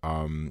place.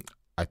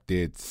 I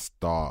did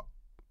start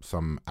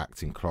some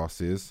acting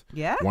classes.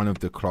 Yeah? One of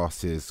the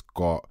classes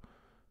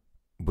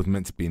was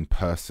meant to be in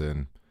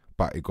person,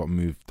 but it got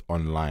moved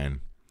online.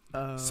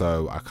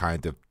 So I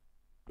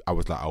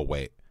was like, I'll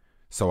wait.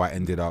 So I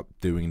ended up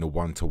doing the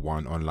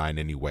 1-to-1 online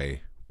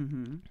anyway.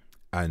 Mm-hmm.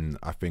 And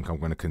I think I'm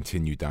going to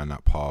continue down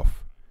that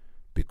path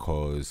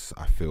because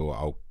I feel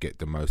I'll get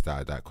the most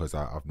out of that, because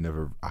I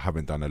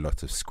haven't done a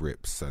lot of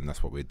scripts, and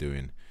that's what we're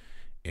doing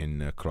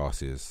in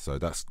classes. So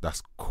that's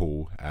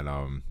cool.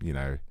 And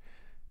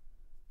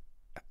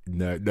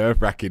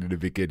nerve-wracking in the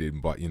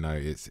beginning, but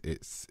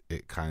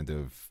it kind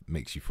of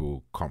makes you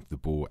feel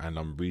comfortable. And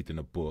I'm reading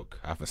a book.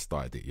 I haven't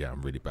started it yet.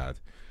 I'm really bad.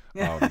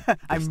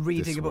 I'm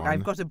reading a book.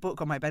 I've got a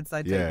book on my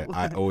bedside table.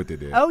 Yeah, I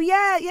ordered it. Oh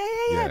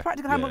yeah.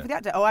 Practical Handbook for the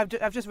Actor. Oh,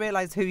 I've just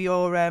realised who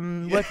you're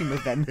working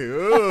with then.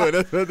 Oh,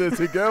 that's what they're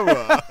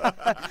together.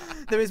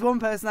 There is one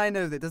person I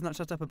know that does not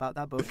shut up about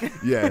that book.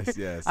 Yes.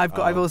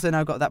 I've also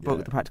now got that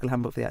book, the Practical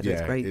Handbook for the Actor.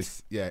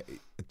 It's great.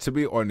 To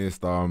be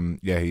honest, I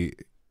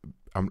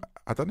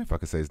don't know if I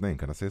can say his name.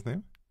 Can I say his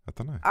name? I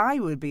don't know. I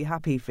would be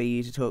happy for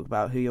you to talk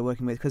about who you're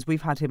working with, because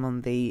we've had him on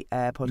the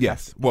podcast.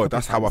 Yes, well,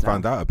 that's how I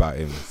found out about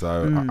him.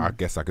 So I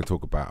guess I could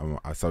talk about him.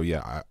 So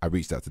I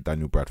reached out to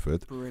Daniel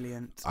Bradford.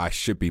 Brilliant. I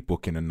should be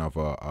booking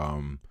another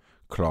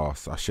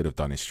class. I should have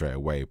done it straight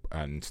away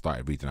and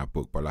started reading that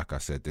book. But like I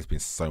said, there's been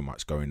so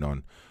much going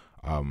on,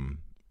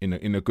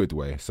 in a good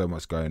way. So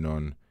much going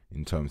on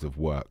in terms of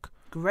work.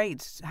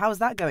 Great. How's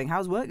that going?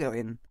 How's work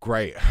going?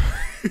 Great.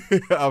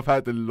 I've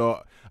had a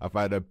lot. I've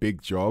had a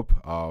big job,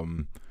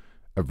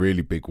 a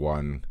really big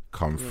one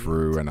come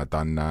through, and I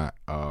done that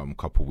a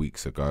couple of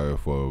weeks ago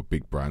for a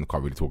big brand.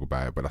 Can't really talk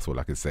about it, but that's all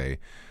I can say.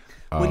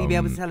 Will you be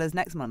able to tell us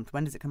next month?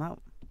 When does it come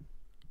out?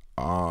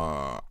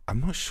 I'm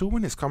not sure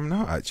when it's coming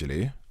out,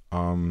 actually.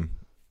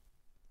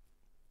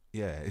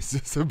 Yeah, it's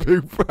just a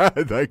big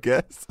brand, I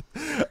guess.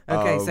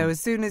 Okay, so as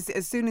soon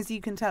as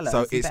you can tell us,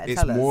 so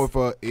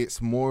it's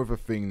more of a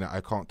thing that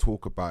I can't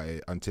talk about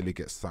it until it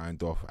gets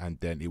signed off, and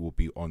then it will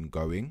be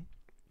ongoing.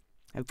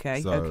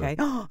 Okay.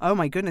 Oh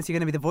my goodness, you're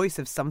going to be the voice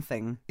of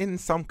something. In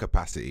some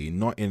capacity,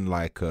 not in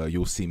like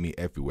you'll see me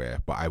everywhere,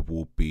 but I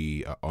will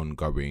be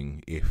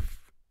ongoing if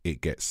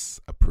it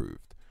gets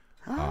approved.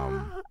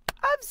 I'm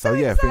so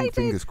excited.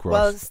 Fingers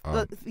crossed.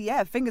 Well,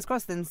 fingers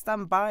crossed. Then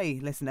stand by,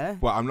 listener.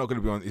 Well, I'm not going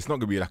to be on. It's not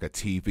going to be like a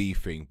TV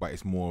thing, but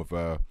it's more of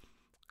a.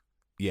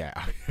 Yeah,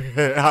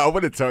 I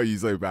want to tell you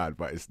so bad,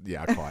 but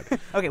I can't.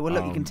 Okay, well,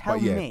 look, you can tell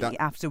me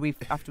after we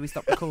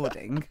stop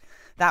recording.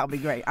 That'll be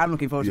great. I'm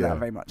looking forward to that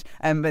very much.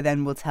 But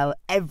then we'll tell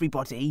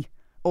everybody,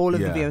 all of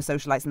the VO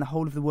socialites in the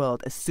whole of the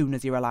world, as soon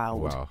as you're allowed.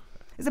 Wow.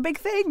 It's a big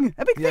thing.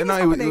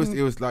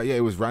 It was like,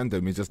 it was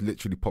random. It just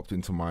literally popped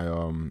into my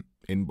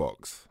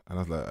inbox, and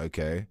I was like,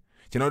 okay.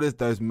 Do you know there's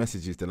those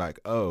messages? They're like,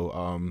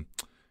 oh,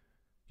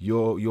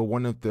 you're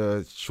one of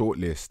the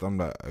shortlist. I'm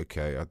like,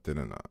 okay, I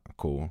didn't know.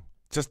 Cool.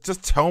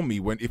 Just tell me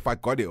if I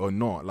got it or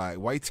not. Like,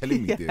 why are you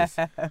telling me this?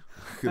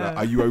 Like,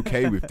 are you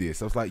okay with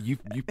this? I was like, you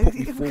put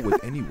me forward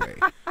anyway.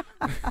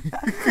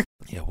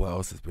 Yeah, what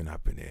else has been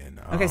happening?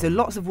 Okay, so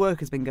lots of work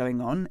has been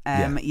going on.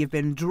 You've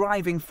been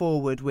driving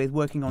forward with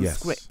working on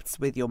scripts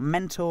with your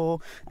mentor.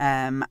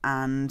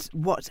 And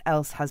what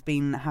else has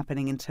been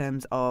happening in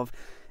terms of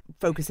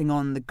focusing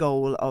on the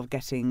goal of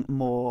getting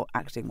more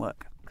acting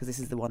work? Because this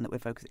is the one that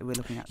we're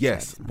looking at.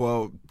 Yes,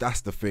 well, that's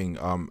the thing.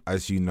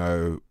 As you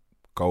know,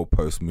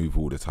 goalposts move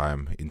all the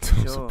time in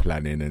terms of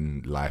planning,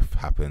 and life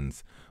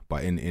happens,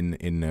 but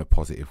in a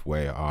positive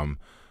way.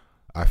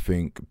 I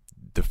think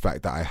the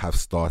fact that I have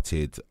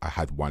started, I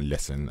had one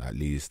lesson at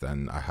least,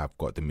 and I have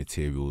got the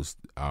materials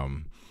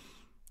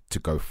to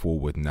go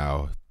forward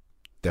now.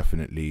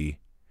 Definitely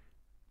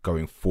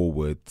going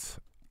forward,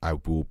 I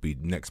will be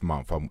next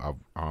month.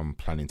 I'm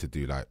planning to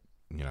do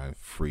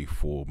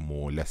 3-4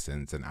 more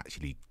lessons and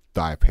actually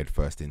dive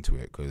headfirst into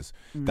it, because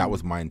that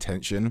was my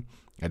intention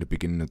at the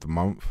beginning of the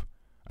month.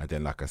 And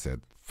then, like I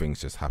said,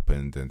 things just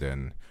happened. And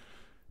then,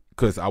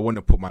 because I want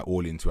to put my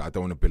all into it, I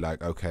don't want to be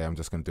like, okay, I'm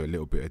just going to do a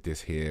little bit of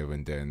this here.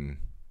 And then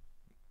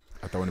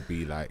I don't want to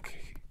be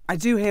like I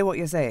do hear what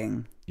you're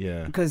saying.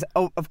 Yeah. Because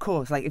of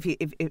course, like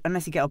if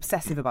unless you get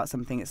obsessive about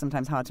something, it's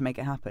sometimes hard to make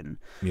it happen.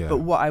 Yeah. But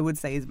what I would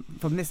say is,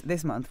 from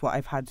this month, what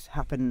I've had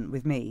happen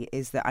with me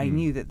is that I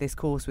knew that this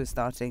course was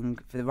starting,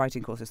 for the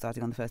writing course was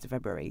starting on the 1st of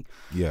February.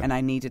 Yeah. And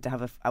I needed to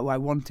have I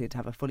wanted to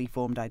have a fully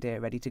formed idea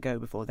ready to go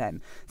before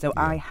then. So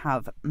I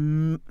have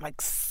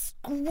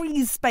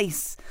squeezed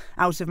space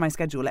out of my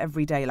schedule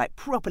every day, like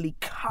properly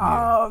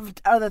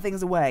carved other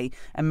things away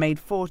and made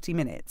 40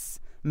 minutes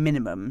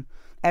minimum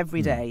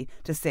every day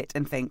to sit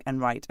and think and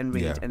write and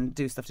read and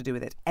do stuff to do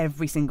with it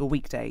every single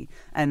weekday.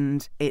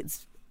 And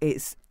it's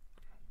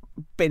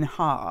been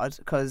hard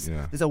because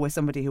there's always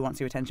somebody who wants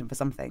your attention for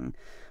something.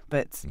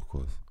 But of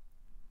course,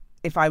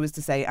 if I was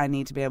to say I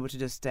need to be able to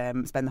just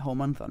spend the whole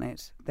month on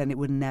it, then it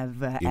would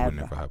never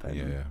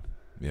happen.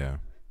 Yeah.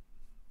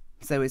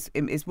 So it's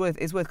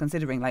worth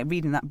considering, like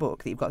reading that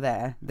book that you've got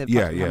there, the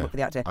book for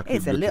the actor.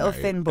 It's a little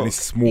thin book. And it's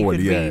small,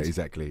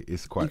 exactly.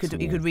 It's quite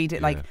small. You could read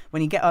it like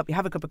when you get up, you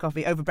have a cup of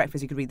coffee over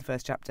breakfast. You could read the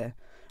first chapter,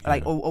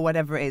 like or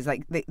whatever it is.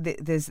 Like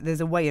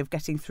there's a way of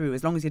getting through.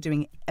 As long as you're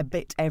doing a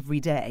bit every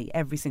day,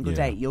 every single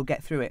day, you'll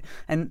get through it.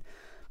 And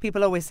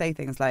people always say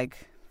things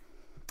like,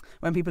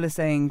 when people are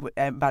saying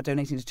about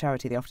donating to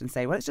charity, they often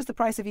say, well, it's just the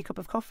price of your cup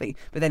of coffee.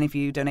 But then if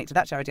you donate to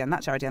that charity and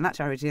that charity and that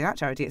charity and that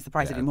charity, it's the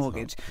price of your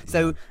mortgage.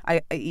 So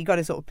you got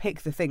to sort of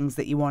pick the things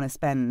that you want to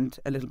spend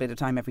a little bit of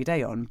time every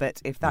day on.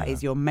 But if that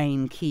is your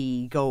main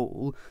key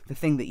goal, the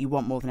thing that you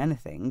want more than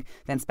anything,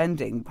 then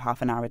spending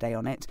half an hour a day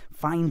on it,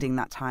 finding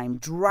that time,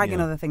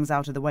 dragging other things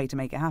out of the way to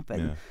make it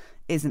happen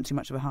isn't too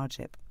much of a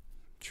hardship.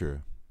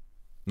 True.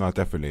 No,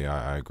 definitely,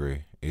 I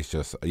agree. It's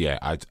just,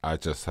 I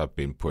just have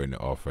been putting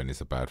it off and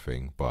it's a bad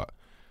thing. But,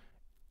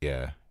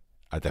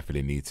 I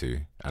definitely need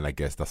to. And I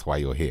guess that's why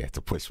you're here,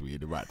 to push me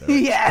in the right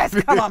direction. Yes,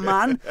 come on,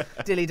 man.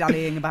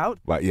 Dilly-dallying about.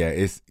 But,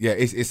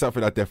 it's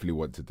something I definitely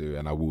want to do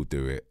and I will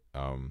do it.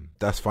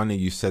 That's funny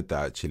you said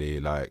that,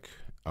 actually, like,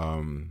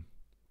 in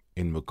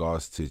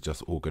regards to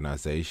just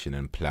organisation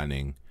and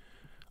planning,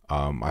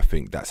 I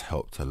think that's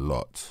helped a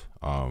lot.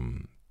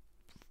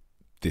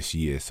 This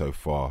year so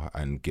far,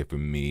 and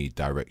given me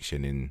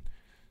direction in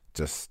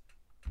just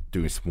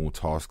doing small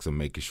tasks and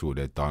making sure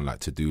they're done, like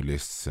to-do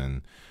lists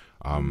and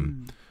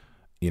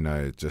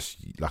just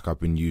like I've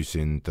been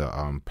using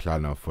the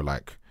planner for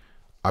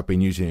I've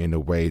been using it in a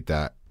way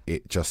that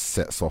it just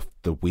sets off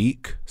the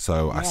week.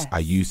 So I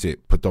use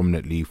it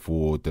predominantly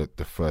for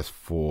the first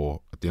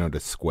 4, the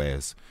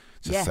squares,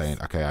 just saying,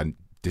 okay,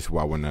 this is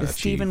what I want to achieve. The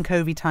Stephen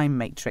Covey time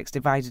matrix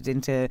divided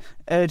into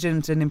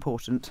urgent and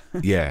important.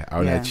 I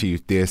want to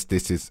achieve this.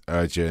 This is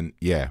urgent.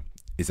 Yeah,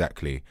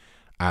 exactly.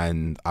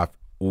 And I've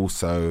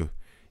also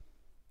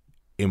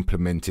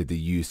implemented the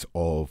use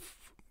of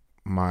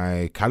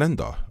my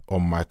calendar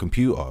on my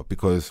computer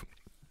because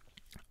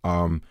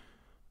the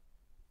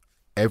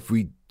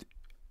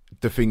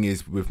thing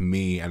is with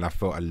me, and I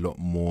felt a lot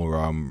more,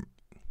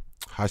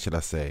 how should I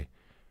say?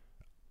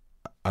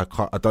 I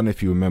don't know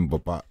if you remember,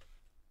 but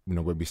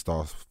when we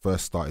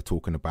first started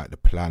talking about the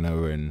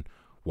planner and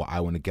what I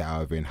want to get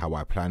out of it and how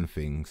I plan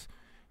things,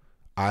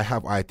 I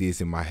have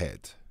ideas in my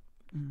head.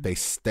 They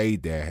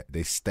stayed there and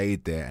they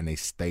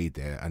stayed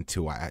there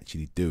until I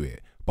actually do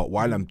it. But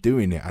while I'm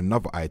doing it,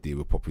 another idea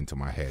will pop into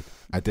my head,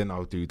 and then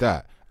I'll do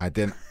that,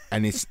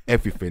 and it's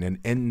everything. And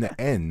in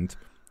the end,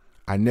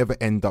 I never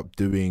end up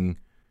doing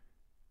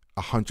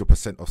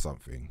 100% of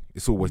something.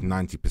 It's always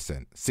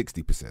 90%,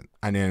 60%,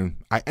 and then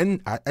I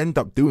end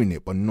up doing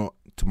it, but not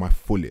to my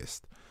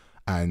fullest.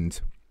 And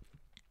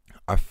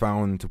I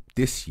found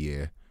this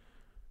year,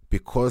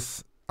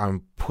 because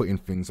I'm putting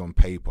things on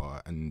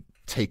paper and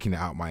taking it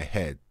out of my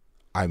head,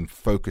 I'm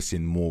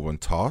focusing more on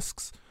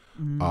tasks.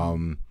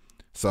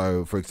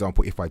 So, for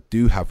example, if I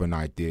do have an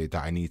idea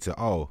that I need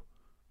to,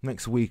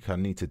 next week I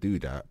need to do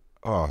that.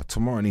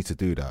 Tomorrow I need to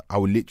do that. I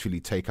will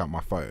literally take out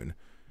my phone,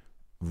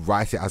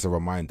 write it as a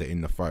reminder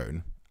in the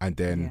phone, and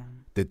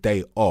then the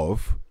day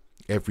of,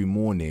 every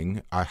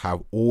morning, I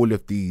have all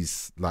of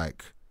these,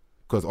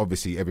 because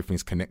obviously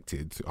everything's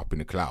connected up in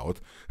the cloud.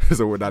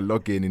 So when I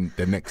log in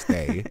the next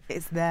day,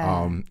 it's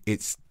there.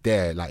 It's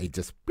there. It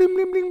just bling,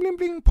 bling, bling, bling,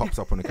 bling, pops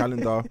up on the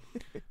calendar.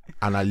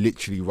 And I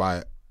literally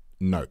write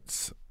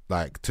notes,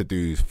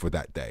 to-dos for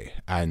that day.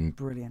 And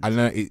brilliant. I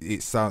know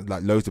it sounds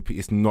like loads of people,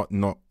 it's not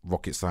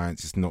rocket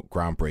science, it's not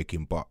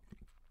groundbreaking, but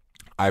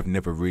I've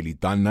never really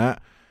done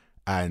that.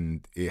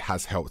 And it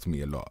has helped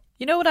me a lot.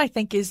 You know what I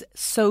think is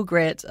so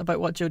great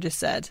about what Joe just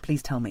said?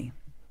 Please tell me.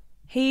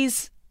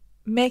 He's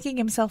making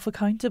himself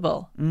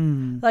accountable.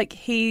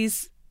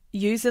 He's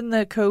using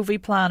the Covey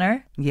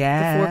planner,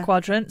 the 4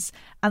 quadrants,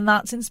 and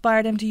that's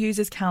inspired him to use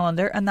his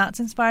calendar, and that's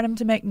inspired him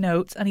to make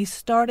notes, and he's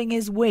starting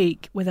his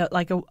week with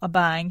a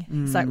bang.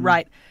 It's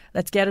right,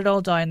 let's get it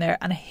all down there,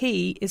 and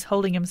he is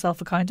holding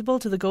himself accountable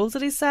to the goals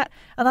that he's set,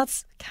 and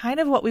that's kind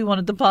of what we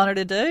wanted the planner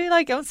to do.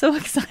 I'm so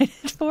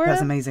excited for it.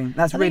 That's amazing.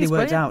 That's really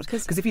worked out,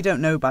 because if you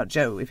don't know about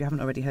Joe, if you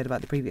haven't already heard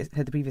the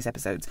previous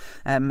episodes,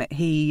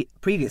 he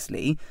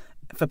previously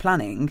for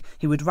planning,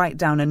 he would write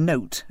down a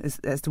note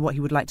as to what he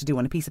would like to do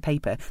on a piece of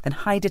paper, then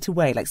hide it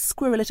away, like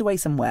squirrel it away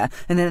somewhere,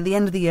 and then at the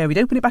end of the year he'd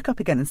open it back up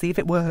again and see if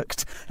it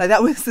worked. Like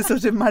that was the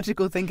sort of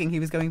magical thinking he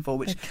was going for.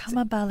 Which, become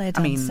a ballet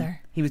dancer.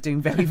 He was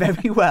doing very,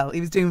 very well. He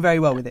was doing very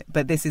well with it.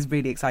 But this is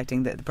really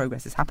exciting that the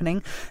progress is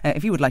happening.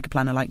 If you would like a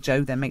planner like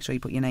Joe, then make sure you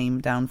put your name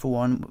down for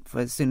one. For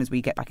as soon as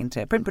we get back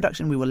into print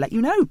production, we will let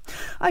you know.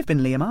 I've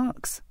been Leah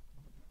Marks.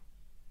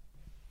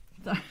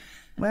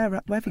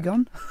 Where have you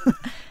gone?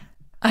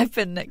 I've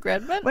been Nick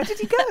Redman. Where did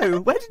you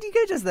go? Where did you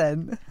go just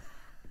then?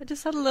 I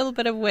just had a little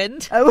bit of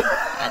wind. Oh.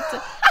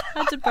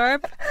 had to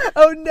burp.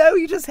 Oh no,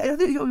 I thought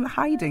you were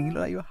hiding. You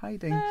looked like you were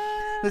hiding.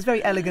 It was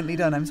very elegantly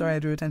done. I'm sorry I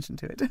drew attention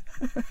to it.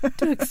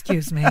 Do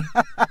excuse me.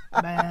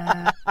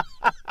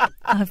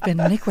 I've been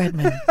Nick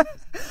Redman.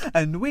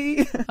 And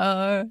we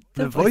are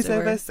the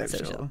Voiceover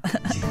Social.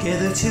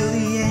 Together till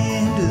the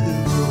end of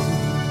the road.